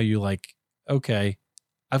you and how you like, okay,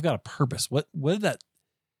 I've got a purpose. What did that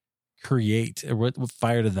create, or what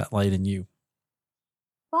fire did that light in you?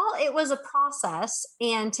 Well, it was a process.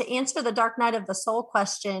 And to answer the dark night of the soul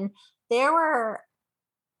question, there were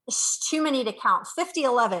too many to count,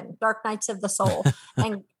 11 dark nights of the soul.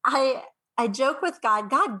 And I joke with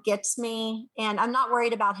God gets me, and I'm not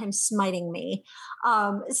worried about him smiting me.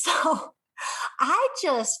 So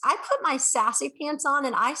I put my sassy pants on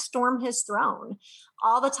and I storm his throne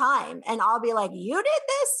all the time. And I'll be like, you did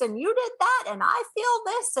this and you did that. And I feel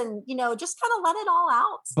this, and, just kind of let it all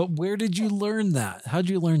out. But where did you learn that? How'd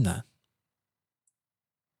you learn that?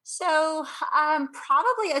 So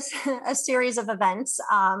probably a series of events.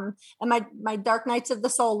 And my dark nights of the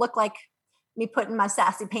soul look like me putting my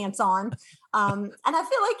sassy pants on. And I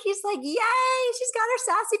feel like he's like, yay, she's got her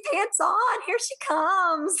sassy pants on. Here she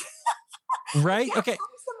comes. Right. Okay.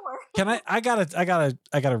 Can I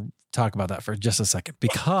gotta talk about that for just a second,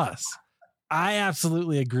 because I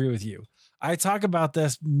absolutely agree with you. I talk about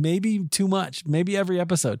this maybe too much, maybe every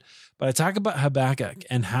episode, but I talk about Habakkuk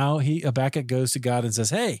and how Habakkuk goes to God and says,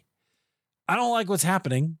 hey, I don't like what's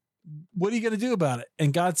happening. What are you going to do about it?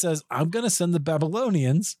 And God says, I'm going to send the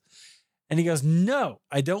Babylonians. And he goes, no,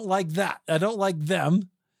 I don't like that. I don't like them.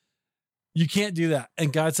 You can't do that.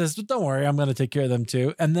 And God says, but don't worry, I'm going to take care of them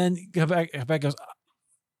too. And then Habakkuk goes,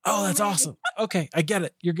 oh, that's awesome. Okay, I get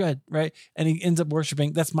it. You're good, right? And he ends up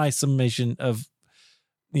worshiping. That's my summation of,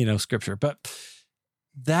 scripture. But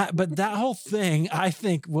that whole thing, I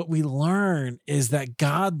think what we learn is that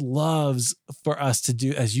God loves for us to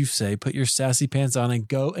do, as you say, put your sassy pants on and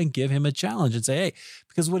go and give him a challenge and say, hey,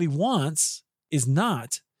 because what he wants is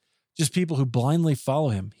not just people who blindly follow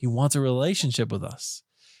him. He wants a relationship with us.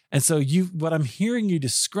 And so what I'm hearing you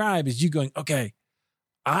describe is you going, okay,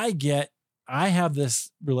 I have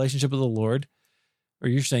this relationship with the Lord, or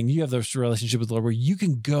you're saying you have this relationship with the Lord where you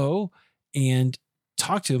can go and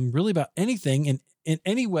talk to him really about anything in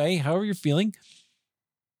any way, however you're feeling.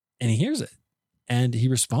 And he hears it and he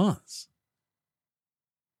responds.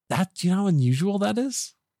 Do you know how unusual that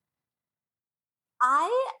is?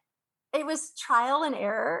 It was trial and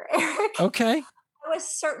error, Eric. Okay. I was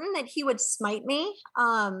certain that he would smite me.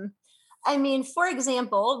 For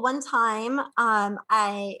example, one time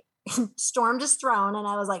I stormed his throne and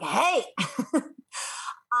I was like, hey,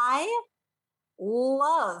 I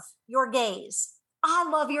love your gaze. I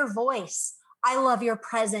love your voice. I love your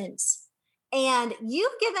presence. And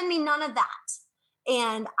you've given me none of that.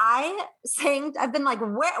 And I've been like,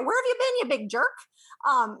 where have you been, you big jerk?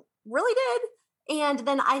 Really did. And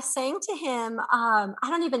then I sang to him, I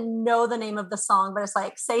don't even know the name of the song, but it's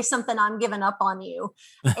like, say something, I'm giving up on you.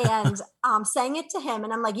 And sang it to him.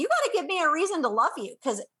 And I'm like, you got to give me a reason to love you.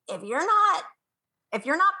 Because if you're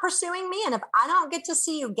not pursuing me, and if I don't get to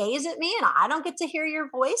see you gaze at me, and I don't get to hear your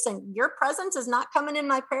voice, and your presence is not coming in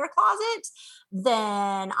my prayer closet,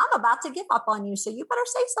 then I'm about to give up on you. So you better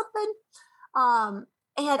say something.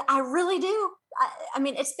 And I really do.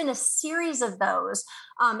 It's been a series of those,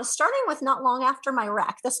 starting with not long after my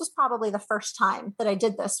wreck. This was probably the first time that I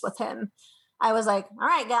did this with him. I was like, all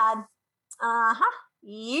right, God,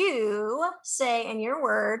 you say in your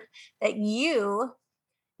word that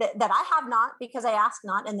that I have not because I ask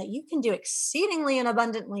not, and that you can do exceedingly and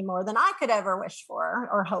abundantly more than I could ever wish for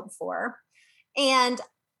or hope for. And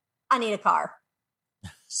I need a car.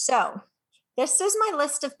 So this is my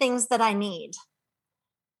list of things that I need.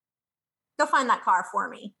 Go find that car for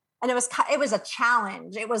me. And it was a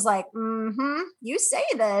challenge. It was like, you say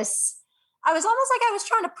this. I was almost like I was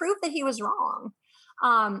trying to prove that he was wrong.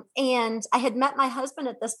 And I had met my husband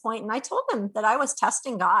at this point, and I told him that I was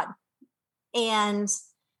testing God. And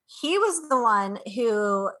he was the one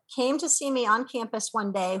who came to see me on campus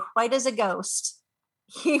one day, white as a ghost.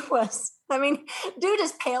 He was, dude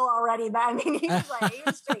is pale already, but he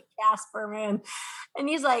was straight Casper, man. And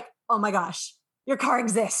he's like, oh my gosh, your car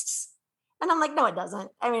exists. And I'm like, no, it doesn't.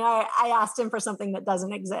 I asked him for something that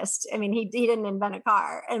doesn't exist. He didn't invent a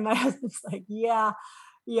car. And my husband's like, yeah,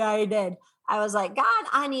 he did. I was like, God,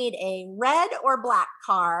 I need a red or black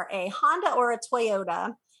car, a Honda or a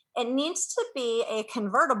Toyota. It needs to be a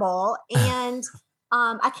convertible. And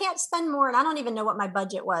I can't spend more. And I don't even know what my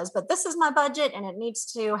budget was, but this is my budget. And it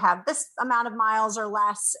needs to have this amount of miles or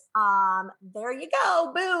less. There you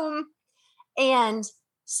go. Boom. And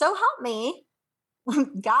so help me.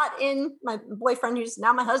 Got in my boyfriend, who's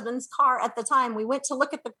now my husband's car at the time. We went to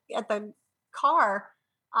look at the car,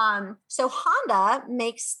 So Honda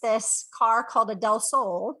makes this car called a Del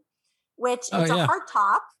Sol, which Oh, it's a yeah.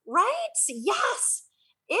 hardtop, right? Yes.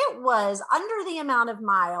 It was under the amount of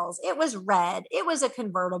miles. It was red. It was a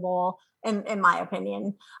convertible, in my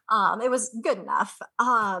opinion. It was good enough.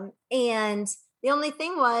 And the only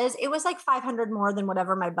thing was, it was like 500 more than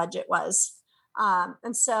whatever my budget was.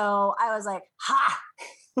 And so I was like, ha,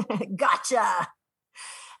 gotcha.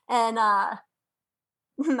 And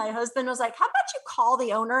my husband was like, how about you call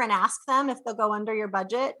the owner and ask them if they'll go under your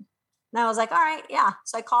budget? And I was like, all right, yeah.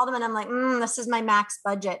 So I called him and I'm like, this is my max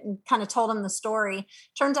budget, and kind of told him the story.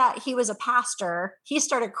 Turns out he was a pastor. He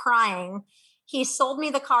started crying. He sold me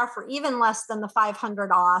the car for even less than the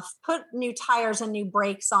 500 off, put new tires and new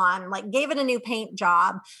brakes on, like gave it a new paint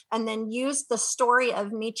job, and then used the story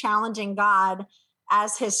of me challenging God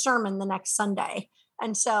as his sermon the next Sunday.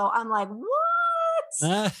 And so I'm like, what?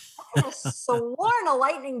 I could have sworn a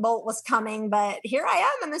lightning bolt was coming, but here I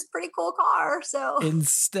am in this pretty cool car. So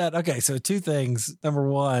instead, okay, so two things. Number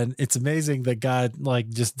one, it's amazing that God like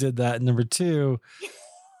just did that. And number two,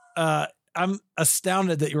 I'm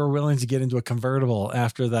astounded that you were willing to get into a convertible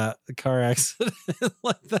after that car accident.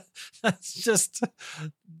 Like that, that's just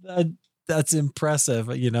that's impressive,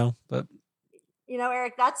 but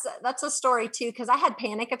Eric, that's a story too, because I had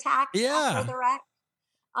panic attacks after the wreck.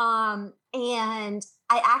 And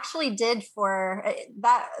I actually did for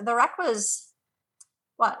that. The wreck was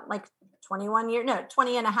like 20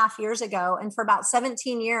 and a half years ago. And for about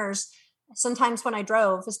 17 years, sometimes when I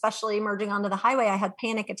drove, especially merging onto the highway, I had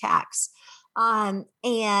panic attacks.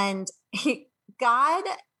 And God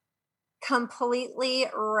completely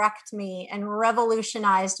wrecked me and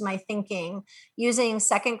revolutionized my thinking using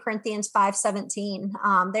 2 Corinthians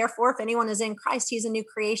 5:17. Therefore, if anyone is in Christ, he's a new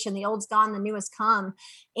creation. The old's gone, the new has come.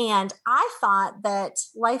 And I thought that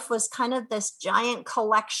life was kind of this giant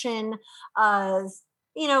collection of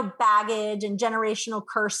baggage and generational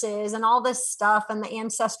curses and all this stuff and the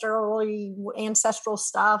ancestral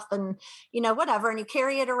stuff and, whatever. And you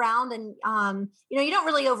carry it around and, you don't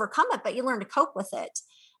really overcome it, but you learn to cope with it.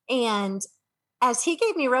 And as he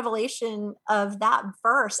gave me revelation of that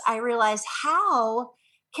verse, I realized, how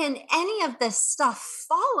can any of this stuff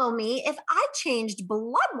follow me if I changed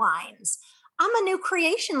bloodlines? I'm a new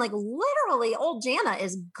creation. Like literally, old Janna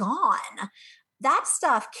is gone. That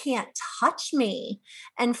stuff can't touch me.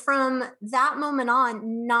 And from that moment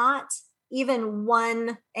on, not even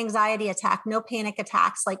one anxiety attack, no panic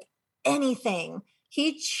attacks, like anything.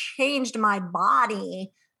 He changed my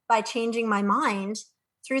body by changing my mind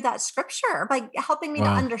through that scripture, by helping me to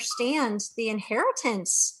understand the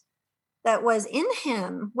inheritance that was in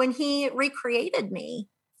him when he recreated me.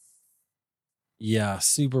 Yeah,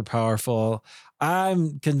 super powerful.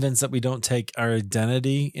 I'm convinced that we don't take our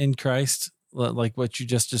identity in Christ, like what you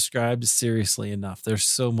just described, seriously enough. There's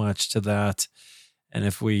so much to that. And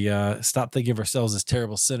if we stop thinking of ourselves as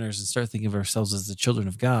terrible sinners and start thinking of ourselves as the children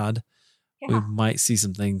of God, we might see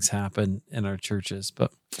some things happen in our churches.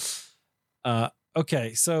 But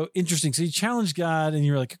okay, so interesting. So you challenged God and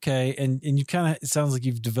you're like, okay, and you kind of, it sounds like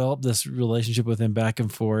you've developed this relationship with him back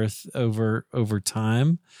and forth over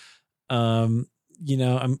time. I'm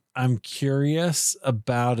curious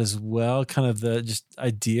about as well, kind of the just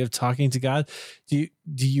idea of talking to God. Do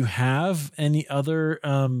you have any other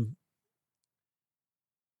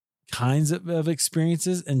kinds of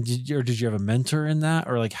experiences? And did you have a mentor in that,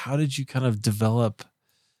 or like how did you kind of develop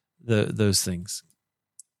those things?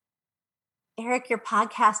 Eric, your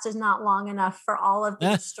podcast is not long enough for all of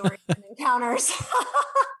these stories and encounters.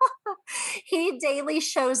 He daily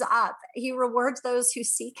shows up. He rewards those who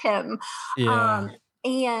seek him. Yeah.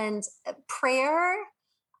 And prayer,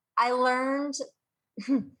 I learned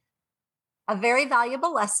a very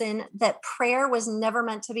valuable lesson that prayer was never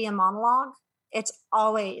meant to be a monologue. It's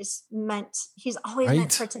always meant, he's always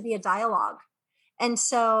meant for it to be a dialogue. And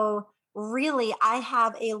so really, I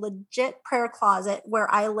have a legit prayer closet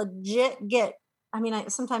where I legit get,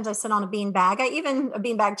 sometimes I sit on a beanbag. A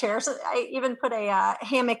beanbag chair. So I even put a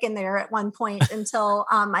hammock in there at one point until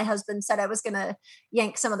my husband said I was going to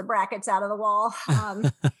yank some of the brackets out of the wall.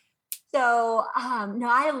 No,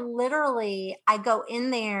 I go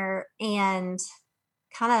in there and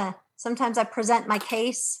kind of, sometimes I present my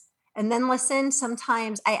case and then listen.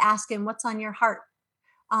 Sometimes I ask him, what's on your heart?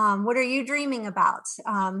 What are you dreaming about?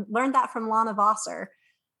 Learned that from Lana Vosser.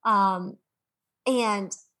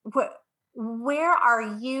 And where are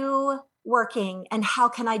you working and how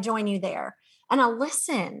can I join you there? And I'll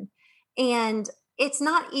listen. And it's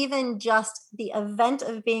not even just the event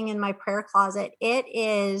of being in my prayer closet. It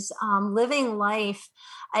is living life.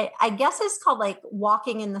 I guess it's called like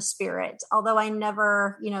walking in the spirit. Although I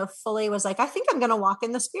never, fully was like, I think I'm going to walk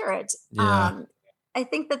in the spirit. Yeah. I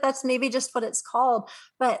think that that's maybe just what it's called,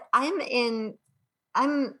 but I'm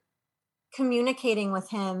communicating with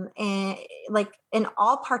him in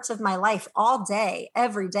all parts of my life, all day,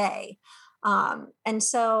 every day. And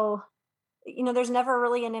so, there's never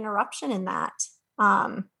really an interruption in that.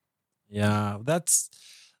 Yeah, that's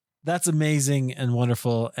amazing and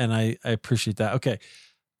wonderful. And I appreciate that. Okay.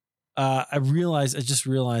 I just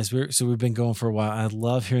realized we've been going for a while. I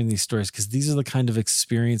love hearing these stories because these are the kind of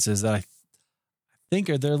experiences that I think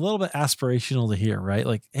they're a little bit aspirational to hear, right?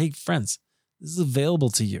 Like, hey, friends, this is available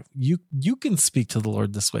to you. You can speak to the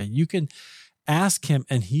Lord this way. You can ask him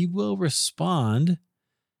and he will respond,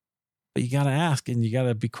 but you got to ask and you got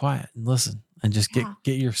to be quiet and listen and just get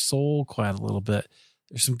your soul quiet a little bit.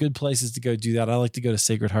 There's some good places to go do that. I like to go to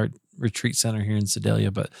Sacred Heart Retreat Center here in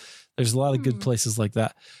Sedalia, but there's a lot of good places like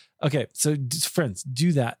that. Okay. So friends,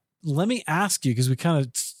 do that. Let me ask you, because we kind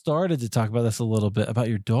of started to talk about this a little bit about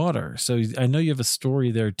your daughter. So I know you have a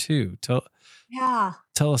story there too. Tell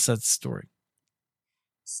us that story.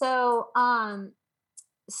 So,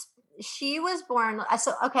 she was born.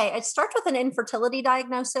 It starts with an infertility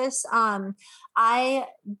diagnosis. I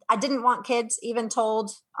didn't want kids, even told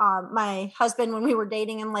my husband when we were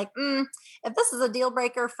dating, I'm like, if this is a deal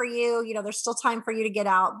breaker for you, there's still time for you to get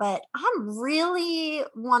out, but I'm really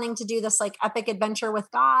wanting to do this like epic adventure with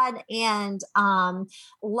God and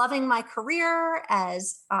loving my career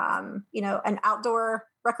as, an outdoor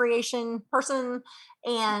recreation person.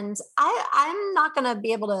 And I'm not going to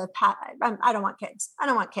be able to, I don't want kids. I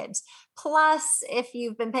don't want kids. Plus, if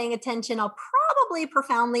you've been paying attention, I'll probably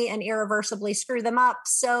profoundly and irreversibly screw them up.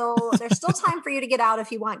 So there's still time for you to get out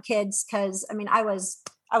if you want kids. Cause I was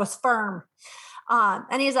firm.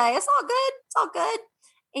 And he's like, it's all good. It's all good.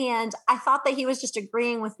 And I thought that he was just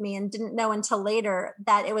agreeing with me and didn't know until later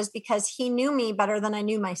that it was because he knew me better than I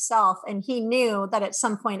knew myself. And he knew that at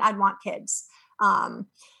some point I'd want kids. We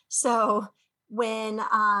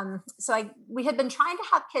had been trying to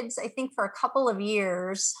have kids, I think, for a couple of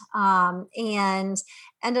years, and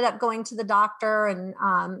ended up going to the doctor and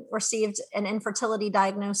received an infertility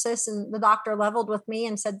diagnosis. And the doctor leveled with me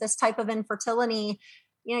and said, this type of infertility,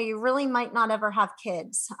 you really might not ever have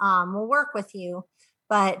kids. We'll work with you,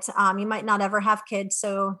 but you might not ever have kids.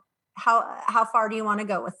 So how far do you want to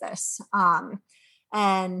go with this?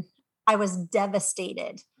 And I was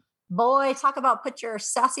devastated. Boy, talk about put your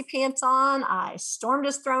sassy pants on. I stormed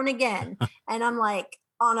his throne again. And I'm like,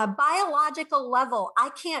 on a biological level, I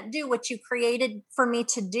can't do what you created for me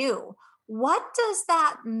to do. What does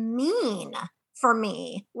that mean for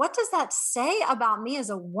me? What does that say about me as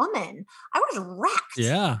a woman? I was wrecked.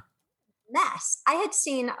 Yeah. Mess. I had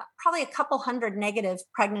seen probably a couple hundred negative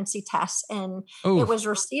pregnancy tests, and it was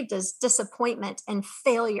received as disappointment and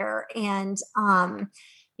failure. And,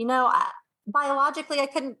 biologically, I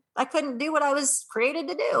couldn't do what I was created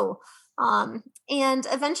to do. And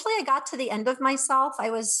eventually I got to the end of myself. I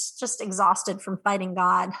was just exhausted from fighting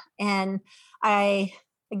God. And I,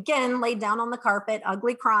 again, laid down on the carpet,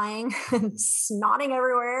 ugly crying and snotting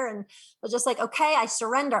everywhere. And was just like, okay, I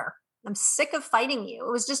surrender. I'm sick of fighting you.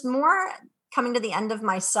 It was just more coming to the end of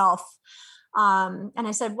myself. And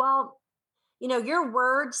I said, well, your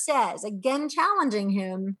word says, again, challenging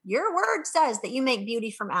him, your word says that you make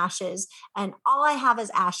beauty from ashes, and all I have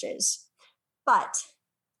is ashes. But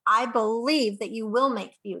I believe that you will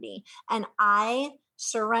make beauty, and I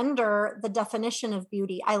surrender the definition of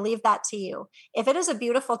beauty. I leave that to you. If it is a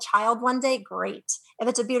beautiful child one day, great. If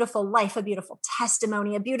it's a beautiful life, a beautiful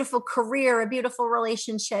testimony, a beautiful career, a beautiful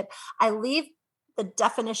relationship, I leave the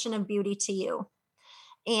definition of beauty to you.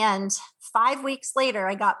 And 5 weeks later,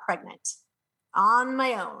 I got pregnant. On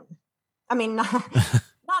my own. I mean, not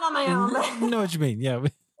on my own. I know what you mean. Yeah.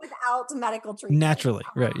 Without medical treatment. Naturally.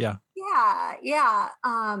 Right. Yeah. Yeah.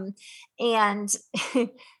 And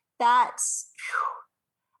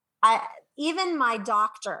even my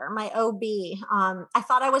doctor, my OB, I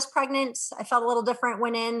thought I was pregnant. I felt a little different,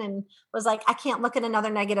 went in and was like, I can't look at another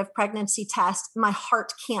negative pregnancy test. My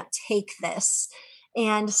heart can't take this.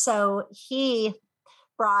 And so he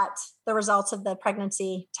brought the results of the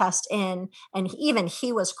pregnancy test in, and even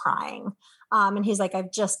he was crying. And he's like,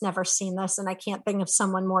 I've just never seen this, and I can't think of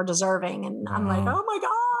someone more deserving. And I'm like, oh my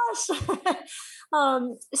gosh.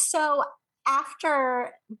 So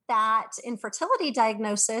after that infertility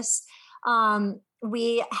diagnosis,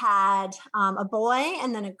 we had a boy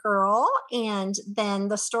and then a girl. And then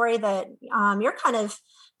the story that you're kind of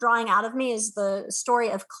drawing out of me is the story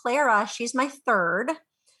of Clara. She's my third.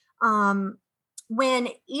 When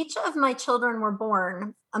each of my children were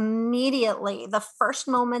born, immediately, the first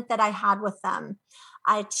moment that I had with them,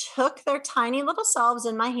 I took their tiny little selves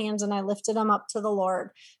in my hands and I lifted them up to the Lord,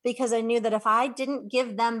 because I knew that if I didn't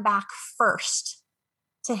give them back first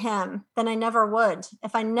to him, then I never would.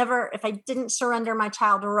 If I didn't surrender my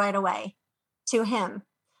child right away to him,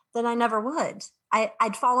 then I never would.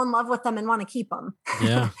 I'd fall in love with them and want to keep them.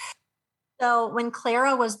 Yeah. So when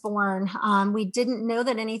Clara was born, we didn't know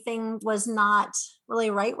that anything was not really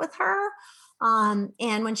right with her.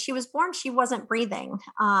 And when she was born, she wasn't breathing.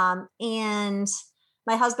 And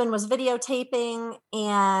my husband was videotaping,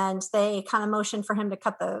 and they kind of motioned for him to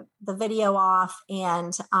cut the video off.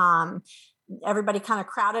 And everybody kind of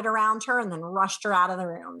crowded around her and then rushed her out of the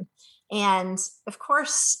room. And of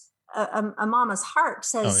course, a mama's heart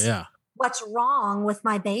says, Oh, yeah. what's wrong with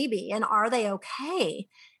my baby? And are they okay?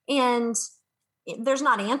 And there's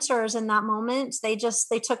not answers in that moment. They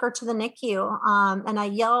took her to the NICU. And I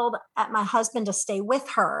yelled at my husband to stay with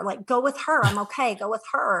her, like, go with her. I'm okay. Go with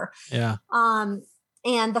her. Yeah.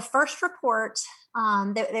 And the first report,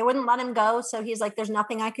 they wouldn't let him go. So he's like, there's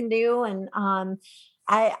nothing I can do. And,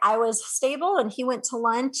 I was stable, and he went to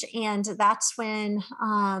lunch. And that's when,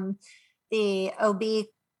 the OB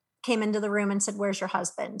came into the room and said, where's your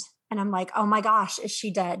husband? And I'm like, oh my gosh, is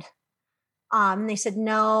she dead? And they said,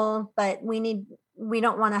 no, but we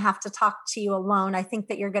don't want to have to talk to you alone. I think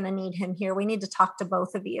that you're going to need him here. We need to talk to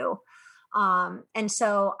both of you. And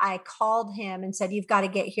so I called him and said, you've got to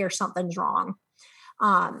get here. Something's wrong.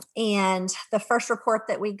 And the first report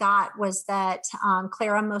that we got was that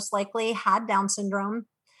Clara most likely had Down syndrome,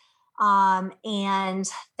 and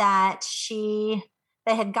that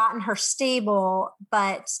they had gotten her stable,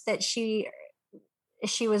 but that she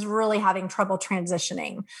was really having trouble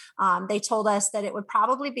transitioning. They told us that it would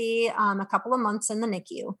probably be a couple of months in the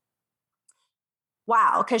NICU.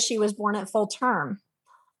 Wow, because she was born at full term.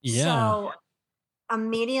 Yeah. So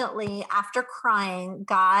immediately after crying,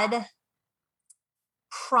 God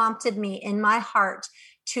prompted me in my heart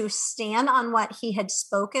to stand on what he had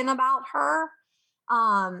spoken about her.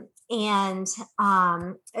 He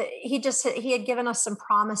had given us some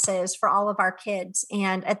promises for all of our kids.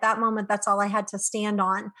 And at that moment, that's all I had to stand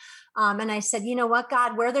on. And I said, you know what,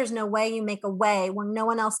 God, where there's no way, you make a way. Where no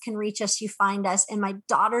one else can reach us, you find us. And my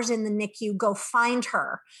daughter's in the NICU, go find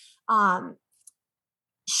her.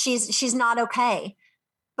 She's not okay,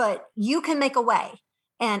 but you can make a way.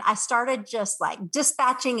 And I started just like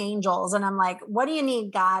dispatching angels. And I'm like, what do you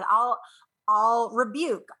need, God? I'll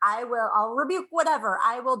rebuke. I'll rebuke whatever.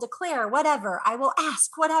 I will declare whatever. I will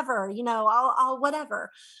ask whatever, I'll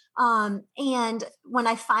whatever. And when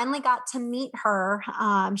I finally got to meet her,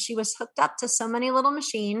 she was hooked up to so many little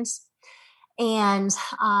machines. And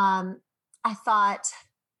I thought,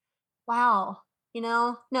 wow,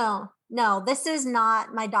 no, this is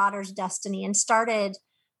not my daughter's destiny, and started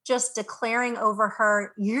just declaring over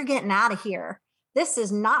her, you're getting out of here. This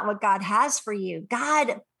is not what God has for you.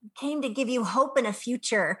 God came to give you hope and a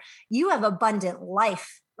future. You have abundant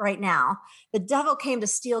life right now. The devil came to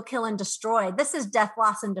steal, kill, and destroy. This is death,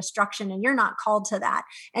 loss, and destruction, and you're not called to that.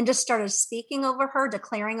 And just started speaking over her,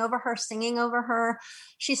 declaring over her, singing over her.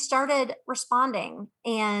 She started responding.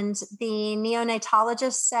 And the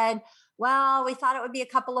neonatologist said, well, we thought it would be a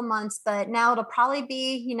couple of months, but now it'll probably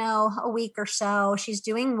be, a week or so. She's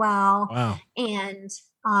doing well. Wow. And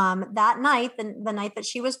that night, the night that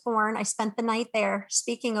she was born, I spent the night there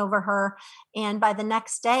speaking over her. And by the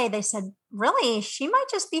next day, they said, really, she might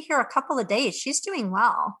just be here a couple of days. She's doing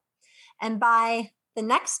well. And by the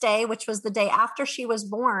next day, which was the day after she was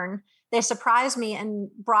born, they surprised me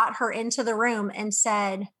and brought her into the room and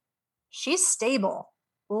said, she's stable.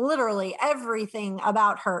 Literally everything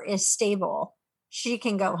about her is stable. She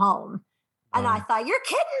can go home. Wow. And I thought, you're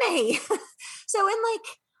kidding me. So in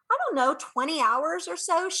 20 hours or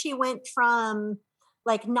so, she went from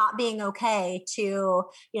not being okay to,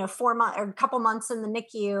 4 months or a couple months in the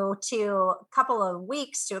NICU to a couple of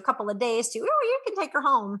weeks to a couple of days to, you can take her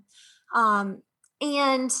home.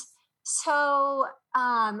 And so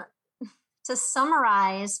to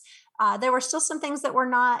summarize, there were still some things that were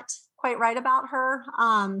not quite right about her.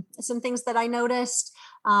 Some things that I noticed.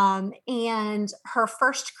 And her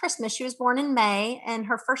first Christmas, she was born in May, and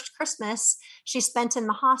her first Christmas she spent in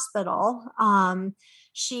the hospital.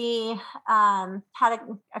 She had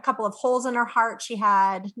a couple of holes in her heart. She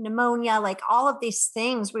had pneumonia, all of these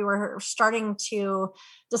things we were starting to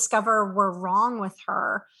discover were wrong with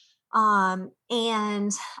her. And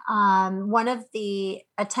one of the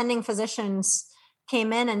attending physicians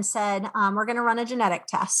came in and said, we're going to run a genetic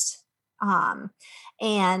test.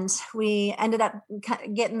 And we ended up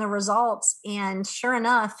getting the results. And sure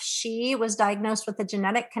enough, she was diagnosed with a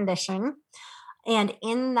genetic condition. And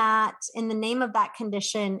in the name of that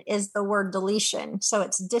condition is the word deletion. So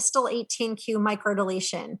it's distal 18q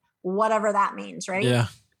microdeletion, whatever that means, right? Yeah.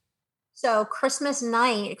 So Christmas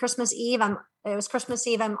Eve, I'm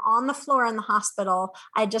on the floor in the hospital.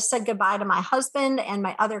 I just said goodbye to my husband and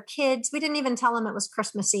my other kids. We didn't even tell them it was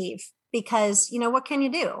Christmas Eve because, what can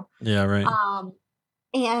you do? Yeah, right.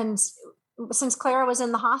 And since Clara was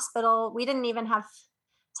in the hospital, we didn't even have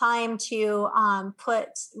time to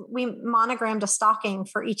we monogrammed a stocking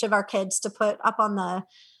for each of our kids to put up on the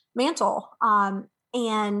mantle.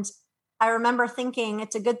 And I remember thinking,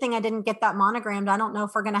 it's a good thing I didn't get that monogrammed. I don't know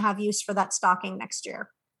if we're going to have use for that stocking next year.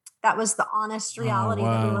 That was the honest reality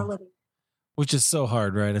that we were living. Which is so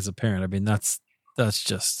hard, right? As a parent. I mean, that's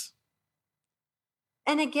just.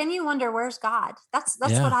 And again, you wonder, where's God? That's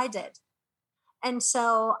what I did. And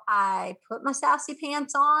so I put my Sassy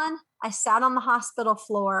pants on. I sat on the hospital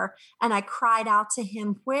floor and I cried out to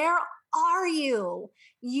him, where are you?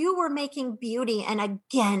 You were making beauty. And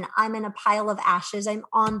again, I'm in a pile of ashes. I'm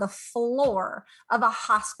on the floor of a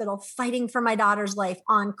hospital fighting for my daughter's life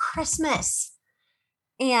on Christmas.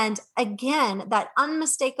 And again, that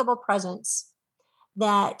unmistakable presence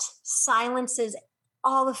that silences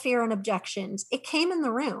all the fear and objections, it came in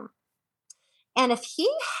the room. And if he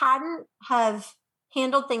hadn't have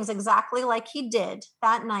handled things exactly like he did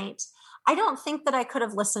that night, I don't think that I could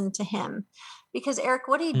have listened to him. Because Eric,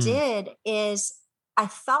 what he did is I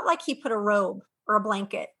felt like he put a robe or a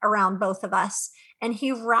blanket around both of us, and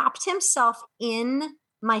he wrapped himself in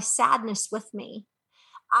my sadness with me.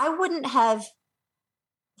 He wouldn't have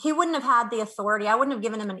had the authority. I wouldn't have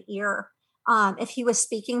given him an ear if he was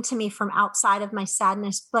speaking to me from outside of my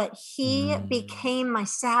sadness, but he became my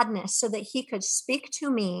sadness so that he could speak to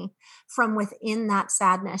me from within that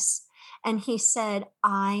sadness. And he said,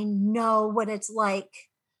 I know what it's like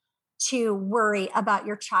to worry about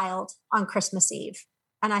your child on Christmas Eve.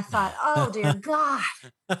 And I thought, oh, dear God.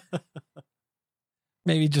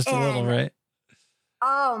 Maybe just a little, right?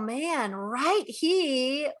 Oh, man, right.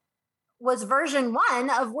 He was version 1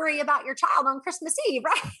 of worry about your child on Christmas Eve,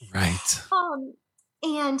 right? Right.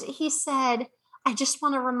 And he said, I just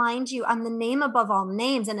want to remind you, I'm the name above all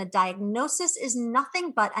names, and a diagnosis is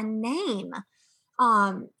nothing but a name.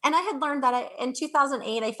 And I had learned that in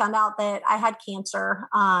 2008, I found out that I had cancer.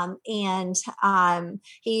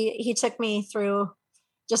 He took me through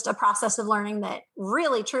just a process of learning that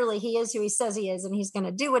really, truly, he is who he says he is, and he's going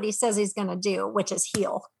to do what he says he's going to do, which is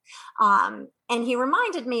heal. And he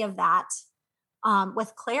reminded me of that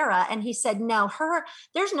with Clara. And he said, no,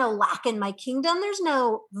 there's no lack in my kingdom. There's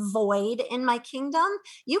no void in my kingdom.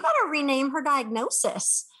 You got to rename her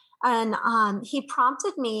diagnosis. And he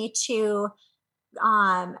prompted me to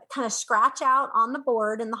kind of scratch out on the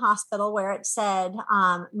board in the hospital where it said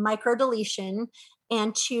microdeletion,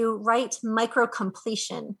 and to write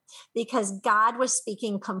microcompletion, because God was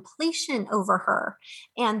speaking completion over her.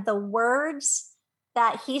 And the words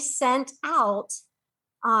that he sent out,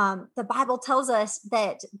 the Bible tells us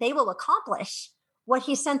that they will accomplish what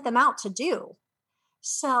he sent them out to do.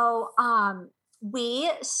 So we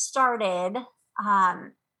started,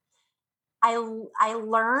 I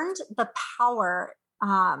learned the power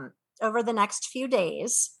over the next few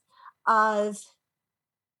days of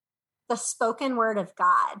the spoken word of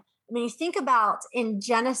God. I mean, you think about in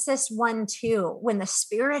Genesis 1-2, when the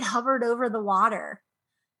Spirit hovered over the water,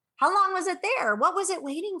 how long was it there? What was it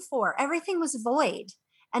waiting for? Everything was void.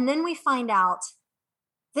 And then we find out,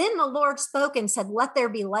 then the Lord spoke and said, let there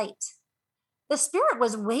be light. The Spirit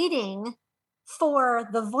was waiting for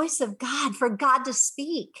the voice of God, for God to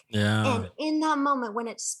speak. Yeah. And in that moment when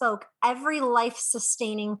it spoke, every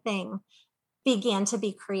life-sustaining thing began to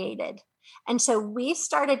be created. And so we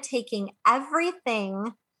started taking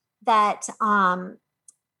everything that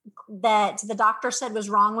the doctor said was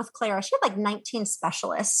wrong with Clara. She had like 19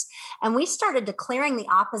 specialists. And we started declaring the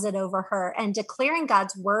opposite over her and declaring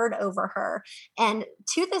God's word over her. And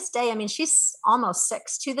to this day, I mean, she's almost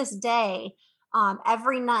 6. To this day,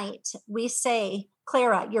 every night we say,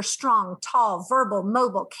 Clara, you're strong, tall, verbal,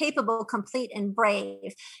 mobile, capable, complete, and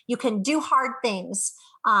brave. You can do hard things.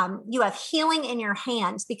 You have healing in your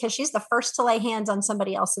hands, because she's the first to lay hands on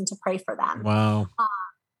somebody else and to pray for them. Wow.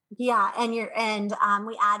 Yeah. And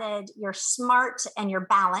we added you're smart and you're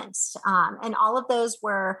balanced. And all of those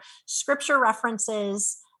were scripture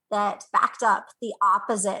references that backed up the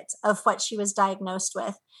opposite of what she was diagnosed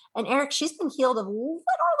with. And Eric, she's been healed of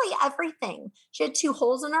literally everything. She had 2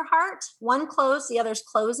 holes in her heart, one closed, the other's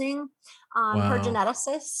closing. Her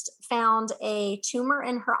geneticist found a tumor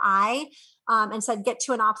in her eye and said, get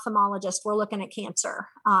to an ophthalmologist. We're looking at cancer,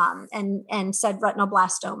 and said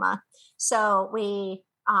retinoblastoma. So we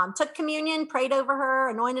took communion, prayed over her,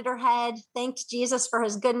 anointed her head, thanked Jesus for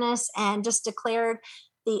his goodness, and just declared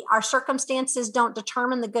our circumstances don't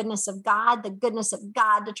determine the goodness of God. The goodness of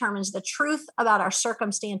God determines the truth about our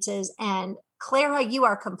circumstances. And Clara, you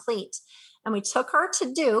are complete. And we took her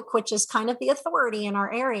to Duke, which is kind of the authority in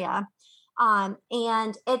our area.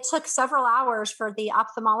 And it took several hours for the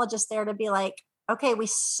ophthalmologist there to be like, okay, we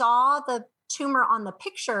saw the tumor on the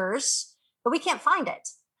pictures, but we can't find it.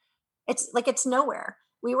 It's nowhere.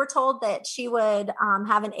 We were told that she would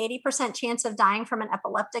have an 80% chance of dying from an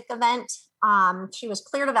epileptic event. She was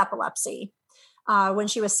cleared of epilepsy when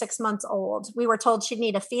she was 6 months old. We were told she'd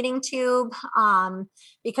need a feeding tube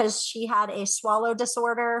because she had a swallow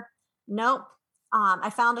disorder. Nope.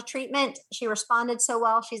 I found a treatment. She responded so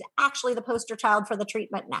well. She's actually the poster child for the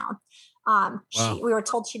treatment now. We were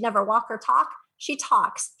told she'd never walk or talk. She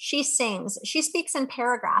talks, she sings, she speaks in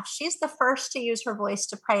paragraphs. She's the first to use her voice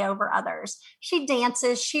to pray over others. She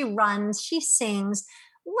dances, she runs, she sings.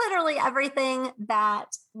 Literally everything that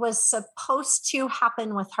was supposed to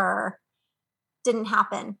happen with her didn't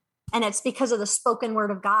happen. And it's because of the spoken word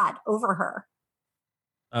of God over her.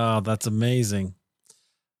 Oh, that's amazing.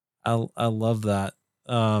 I love that.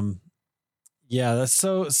 Yeah, that's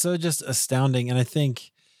so just astounding. And I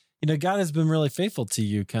think, God has been really faithful to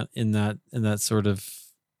you in that sort of,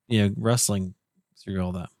 wrestling through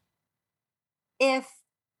all that. If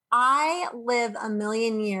I live a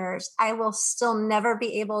million years, I will still never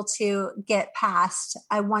be able to get past,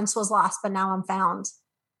 I once was lost, but now I'm found.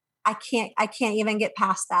 I can't even get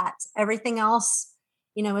past that. Everything else,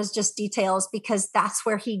 is just details, because that's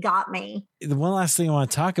where he got me. The one last thing I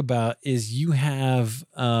want to talk about is you have,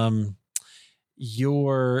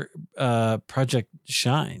 your Project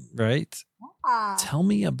Shine, right? Yeah. Tell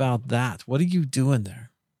me about that. What are you doing there?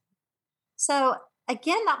 So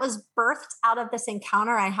again, that was birthed out of this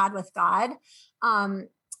encounter I had with God.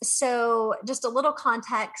 So just a little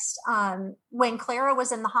context. When Clara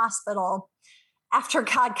was in the hospital, after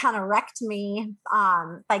God kind of wrecked me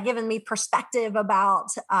by giving me perspective about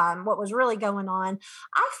what was really going on,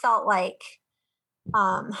 I felt like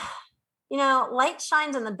light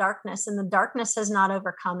shines in the darkness, and the darkness has not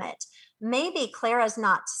overcome it. Maybe Clara's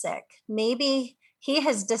not sick. Maybe he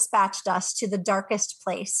has dispatched us to the darkest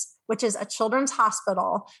place, which is a children's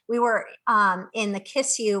hospital. We were in the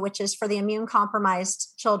KISU, which is for the immune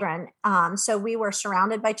compromised children. So we were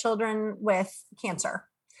surrounded by children with cancer.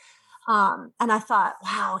 And I thought,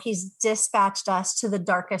 wow, he's dispatched us to the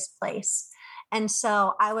darkest place. And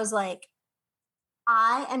so I was like,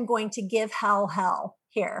 I am going to give hell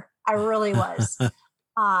here. I really was.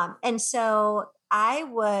 And so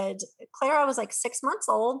Clara was like 6 months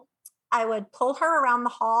old. I would pull her around the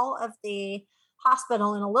hall of the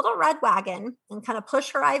hospital in a little red wagon and kind of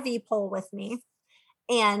push her IV pole with me.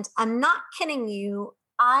 And I'm not kidding you,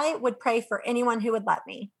 I would pray for anyone who would let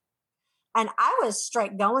me. And I was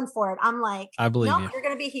straight going for it. I'm like, I believe nope, you're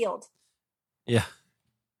going to be healed. Yeah.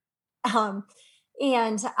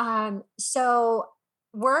 So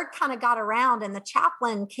word kind of got around, and the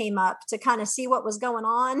chaplain came up to kind of see what was going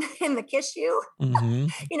on in the KISU,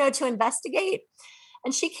 mm-hmm. To investigate.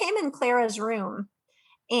 And she came in Clara's room,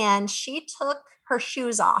 and she took her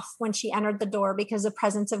shoes off when she entered the door because the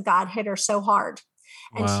presence of God hit her so hard.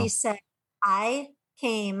 And She said, I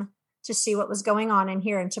came to see what was going on in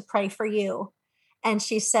here and to pray for you. And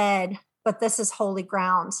she said, but this is holy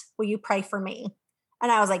ground. Will you pray for me?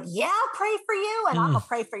 And I was like, yeah, I'll pray for you. And I'm going to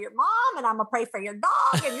pray for your mom, and I'm going to pray for your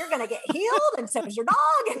dog, and you're going to get healed. And so is your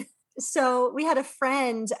dog. And so we had a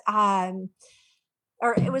friend, I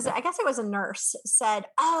guess it was a nurse, said,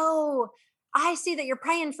 oh, I see that you're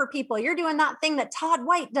praying for people. You're doing that thing that Todd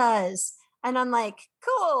White does. And I'm like,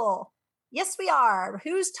 cool. Yes, we are.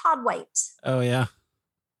 Who's Todd White? Oh, yeah.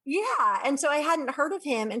 Yeah. And so I hadn't heard of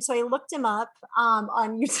him. And so I looked him up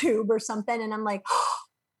on YouTube or something. And I'm like, oh,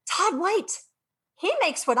 Todd White. He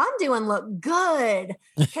makes what I'm doing look good,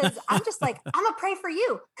 because I'm just like, I'm going to pray for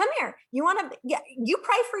you. Come here. You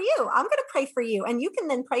pray for you. I'm going to pray for you. And you can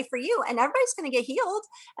then pray for you, and everybody's going to get healed.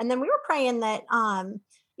 And then we were praying that,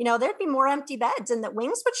 there'd be more empty beds, and that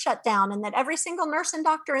wings would shut down, and that every single nurse and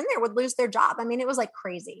doctor in there would lose their job. I mean, it was like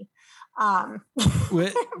crazy.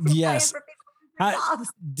 Yes.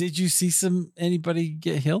 Did you see anybody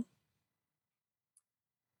get healed?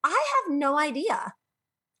 I have no idea.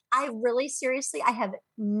 I really seriously, I have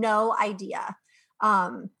no idea.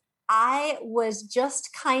 I was just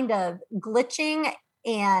kind of glitching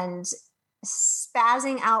and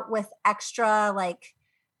spazzing out with extra like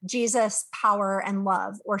Jesus power and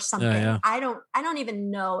love or something. Yeah. I don't even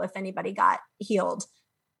know if anybody got healed.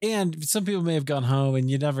 And some people may have gone home and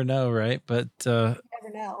you never know, right? But You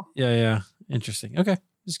never know. Yeah. Interesting. Okay.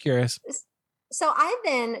 Just curious. So I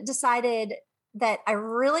then decided that I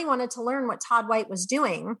really wanted to learn what Todd White was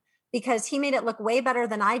doing because he made it look way better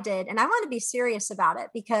than I did. And I want to be serious about it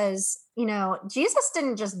because, you know, Jesus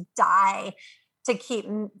didn't just die to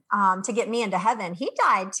get me into heaven. He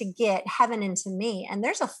died to get heaven into me. And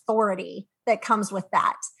there's authority that comes with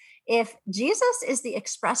that. If Jesus is the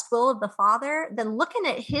expressed will of the Father, then looking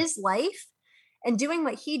at his life and doing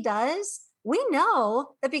what he does, we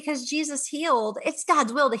know that because Jesus healed, it's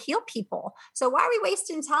God's will to heal people. So why are we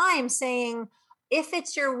wasting time saying, if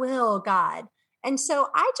it's your will, God? And so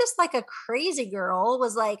I just like a crazy girl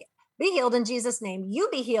was like, be healed in Jesus' name. You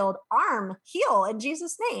be healed, arm, heal in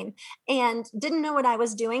Jesus' name. And didn't know what I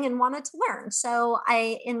was doing and wanted to learn. So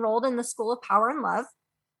I enrolled in the School of Power and Love.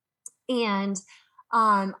 And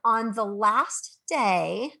on the last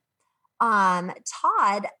day,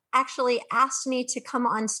 Todd actually asked me to come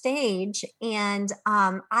on stage, and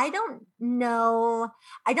I don't know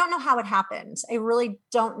how it happened. I really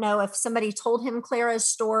don't know if somebody told him Clara's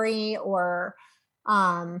story or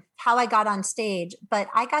how I got on stage, but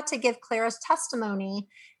I got to give Clara's testimony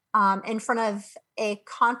in front of a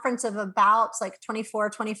conference of about like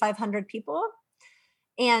 2,500 people.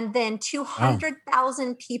 And then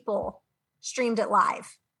 200,000 people streamed it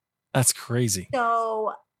live. That's crazy.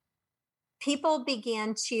 So people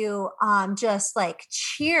began to just like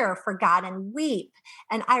cheer for God and weep.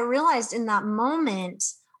 And I realized in that moment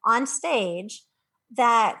on stage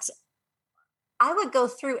that I would go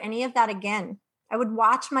through any of that again. I would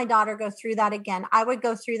watch my daughter go through that again. I would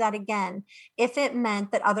go through that again if it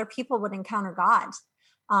meant that other people would encounter God.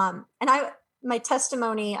 My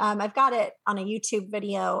testimony, I've got it on a YouTube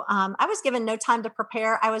video. I was given no time to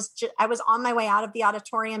prepare. I was on my way out of the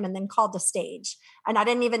auditorium and then called to stage, and I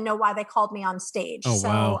didn't even know why they called me on stage. Oh,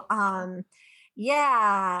 so, wow.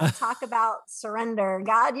 Yeah, talk about surrender.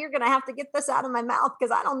 God, you're going to have to get this out of my mouth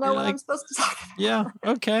because I don't know what I'm supposed to talk about. Yeah.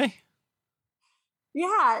 Okay.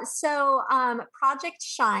 Yeah. So, Project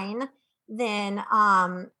Shine then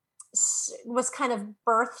was kind of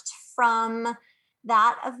birthed from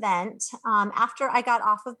that event. After I got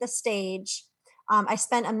off of the stage, I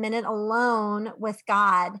spent a minute alone with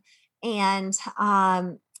God, and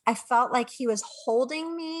I felt like he was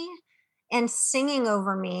holding me and singing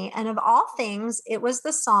over me. And of all things, it was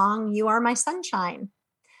the song, You Are My Sunshine.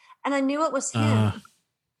 And I knew it was him.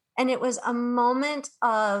 And it was a moment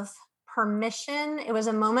of permission. It was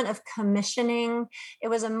a moment of commissioning. It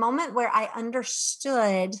was a moment where I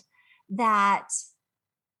understood that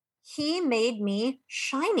he made me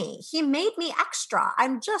shiny. He made me extra.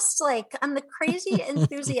 I'm the crazy,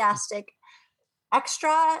 enthusiastic,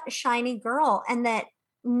 extra shiny girl. And that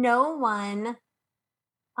no one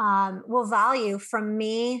will value from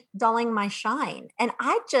me dulling my shine. And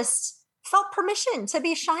I just felt permission to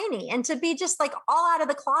be shiny and to be just like all out of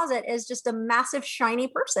the closet as just a massive shiny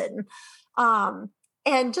person.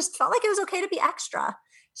 And just felt like it was okay to be extra.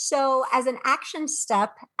 So as an action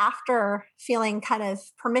step after feeling kind of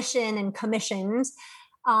permission and commissions,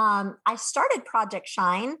 I started Project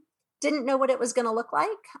Shine. Didn't know what it was going to look like.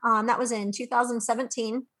 That was in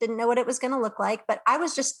 2017. Didn't know what it was going to look like, but I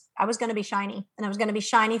was going to be shiny, and I was going to be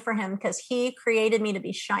shiny for him because he created me to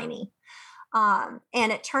be shiny. And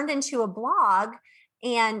it turned into a blog.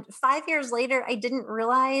 And 5 years later, I didn't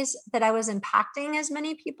realize that I was impacting as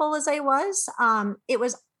many people as I was. It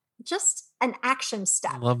was just an action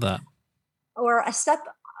step. I love that. Or a step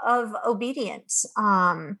of obedience.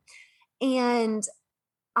 I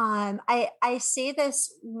say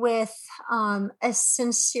this with a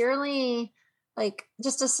sincerely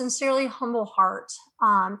humble heart,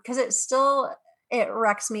 because it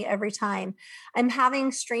wrecks me every time. I'm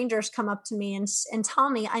having strangers come up to me and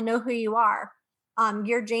tell me, I know who you are.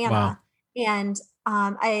 You're Janna. Wow. And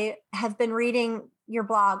I have been reading your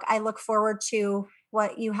blog. I look forward to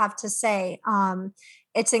what you have to say.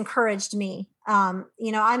 It's encouraged me.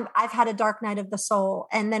 I've had a dark night of the soul,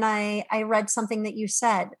 and then I read something that you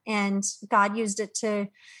said, and God used it to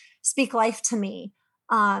speak life to me.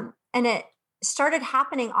 And it started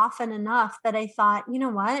happening often enough that I thought, you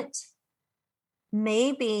know what?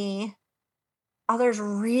 Maybe others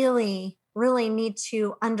really, really need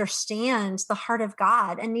to understand the heart of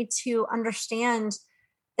God and need to understand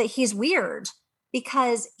that he's weird,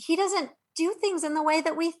 because he doesn't do things in the way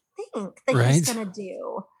that we think that he's going to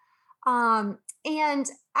do. And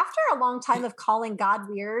after a long time of calling God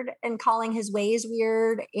weird and calling his ways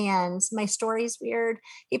weird and my stories weird,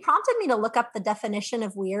 he prompted me to look up the definition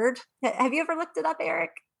of weird. Have you ever looked it up, Eric?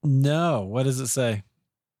 No. What does it say?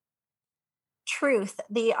 Truth.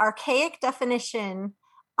 The archaic definition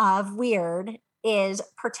of weird is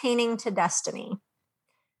pertaining to destiny.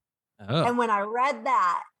 Oh. And when I read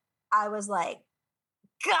that, I was like,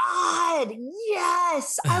 God,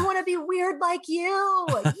 yes, I want to be weird like you.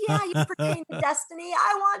 Yeah, you pertain to destiny.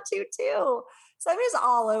 I want to too. So I'm just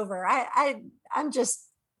all over. I'm just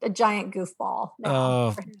a giant goofball now.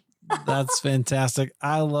 Oh, that's fantastic.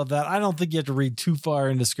 I love that. I don't think you have to read too far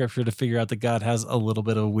into scripture to figure out that God has a little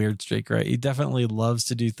bit of a weird streak, right? He definitely loves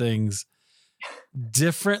to do things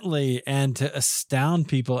differently and to astound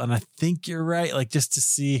people. And I think you're right. Like, just to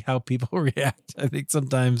see how people react. I think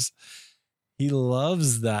sometimes he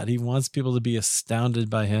loves that. He wants people to be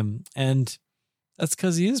astounded by him. And that's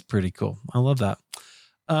because he is pretty cool. I love that.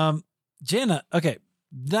 Janna, okay,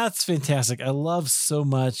 that's fantastic. I love so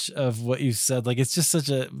much of what you said. Like, it's just such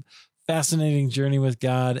a fascinating journey with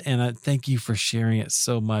God. And I thank you for sharing it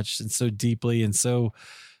so much and so deeply and so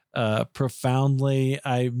profoundly.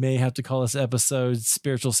 I may have to call this episode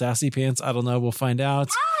Spiritual Sassy Pants. I don't know. We'll find out.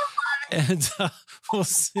 And we'll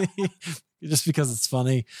see. Just because it's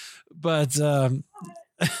funny, but at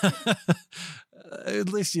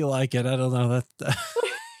least you like it. I don't know that.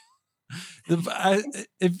 If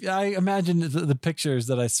I imagine the pictures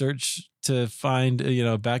that I search to find,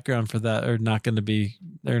 a background for that are not going to be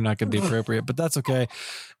appropriate, but that's okay.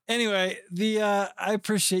 Anyway, I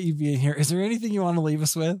appreciate you being here. Is there anything you want to leave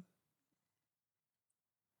us with?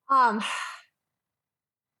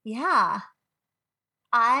 Yeah.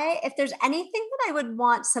 If there's anything that I would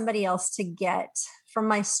want somebody else to get from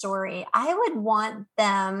my story, I would want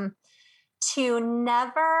them to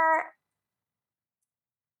never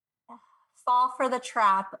fall for the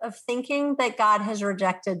trap of thinking that God has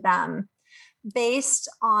rejected them based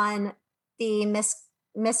on the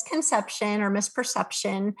misconception or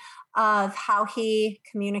misperception of how he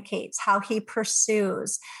communicates, how he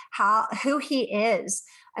pursues, who he is.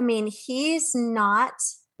 I mean, he's not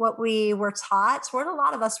what we were taught, what a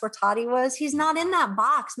lot of us were taught he was. He's not in that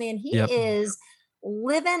box, man. He is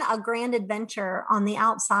living a grand adventure on the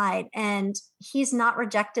outside, and he's not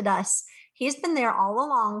rejected us. He's been there all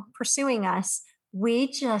along pursuing us.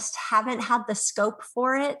 We just haven't had the scope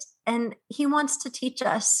for it. And he wants to teach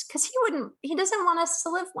us because he doesn't want us to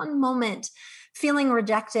live one moment feeling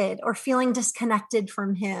rejected or feeling disconnected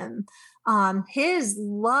from him. His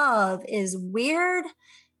love is weird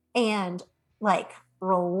and like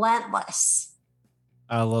relentless.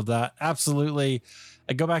 I love that. Absolutely.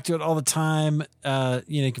 I go back to it all the time.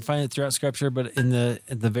 You can find it throughout scripture, but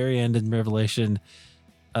at the very end in Revelation,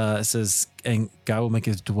 it says, and God will make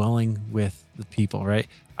his dwelling with the people, right?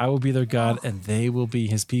 I will be their God and they will be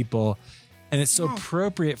his people. And it's so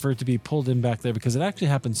appropriate for it to be pulled in back there because it actually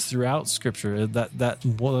happens throughout scripture. That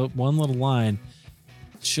one little line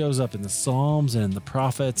shows up in the Psalms and in the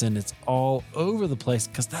prophets, and it's all over the place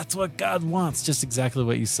because that's what God wants. Just exactly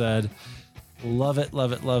what you said. Love it,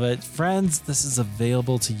 love it, love it. Friends, this is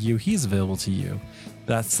available to you. He's available to you.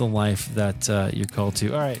 That's the life that you're called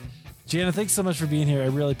to. All right. Janna, thanks so much for being here. I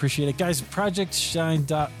really appreciate it. Guys,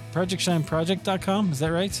 projectshineproject.com. Is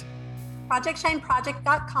that right?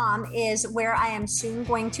 Projectshineproject.com is where I am soon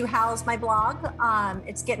going to house my blog.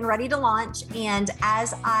 It's getting ready to launch. And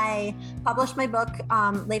as I publish my book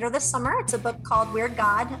later this summer, it's a book called Weird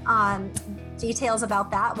God. Details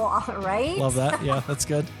about that will all right. Love that. Yeah, that's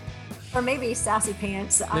good. Or maybe Sassy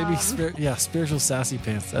Pants. Maybe Spiritual Sassy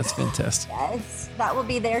Pants. That's fantastic. Yes, that will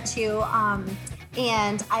be there too.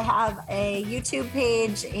 And I have a YouTube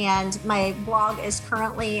page, and my blog is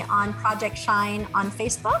currently on Project Shine on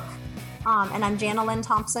Facebook. And I'm Janna Lynn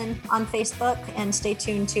Thompson on Facebook, and stay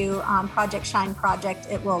tuned to Project Shine Project.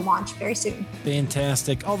 It will launch very soon.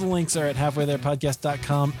 Fantastic. All the links are at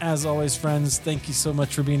halfwaytherepodcast.com. As always, friends, thank you so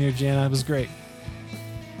much for being here, Janna. It was great.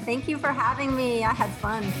 Thank you for having me. I had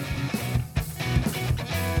fun.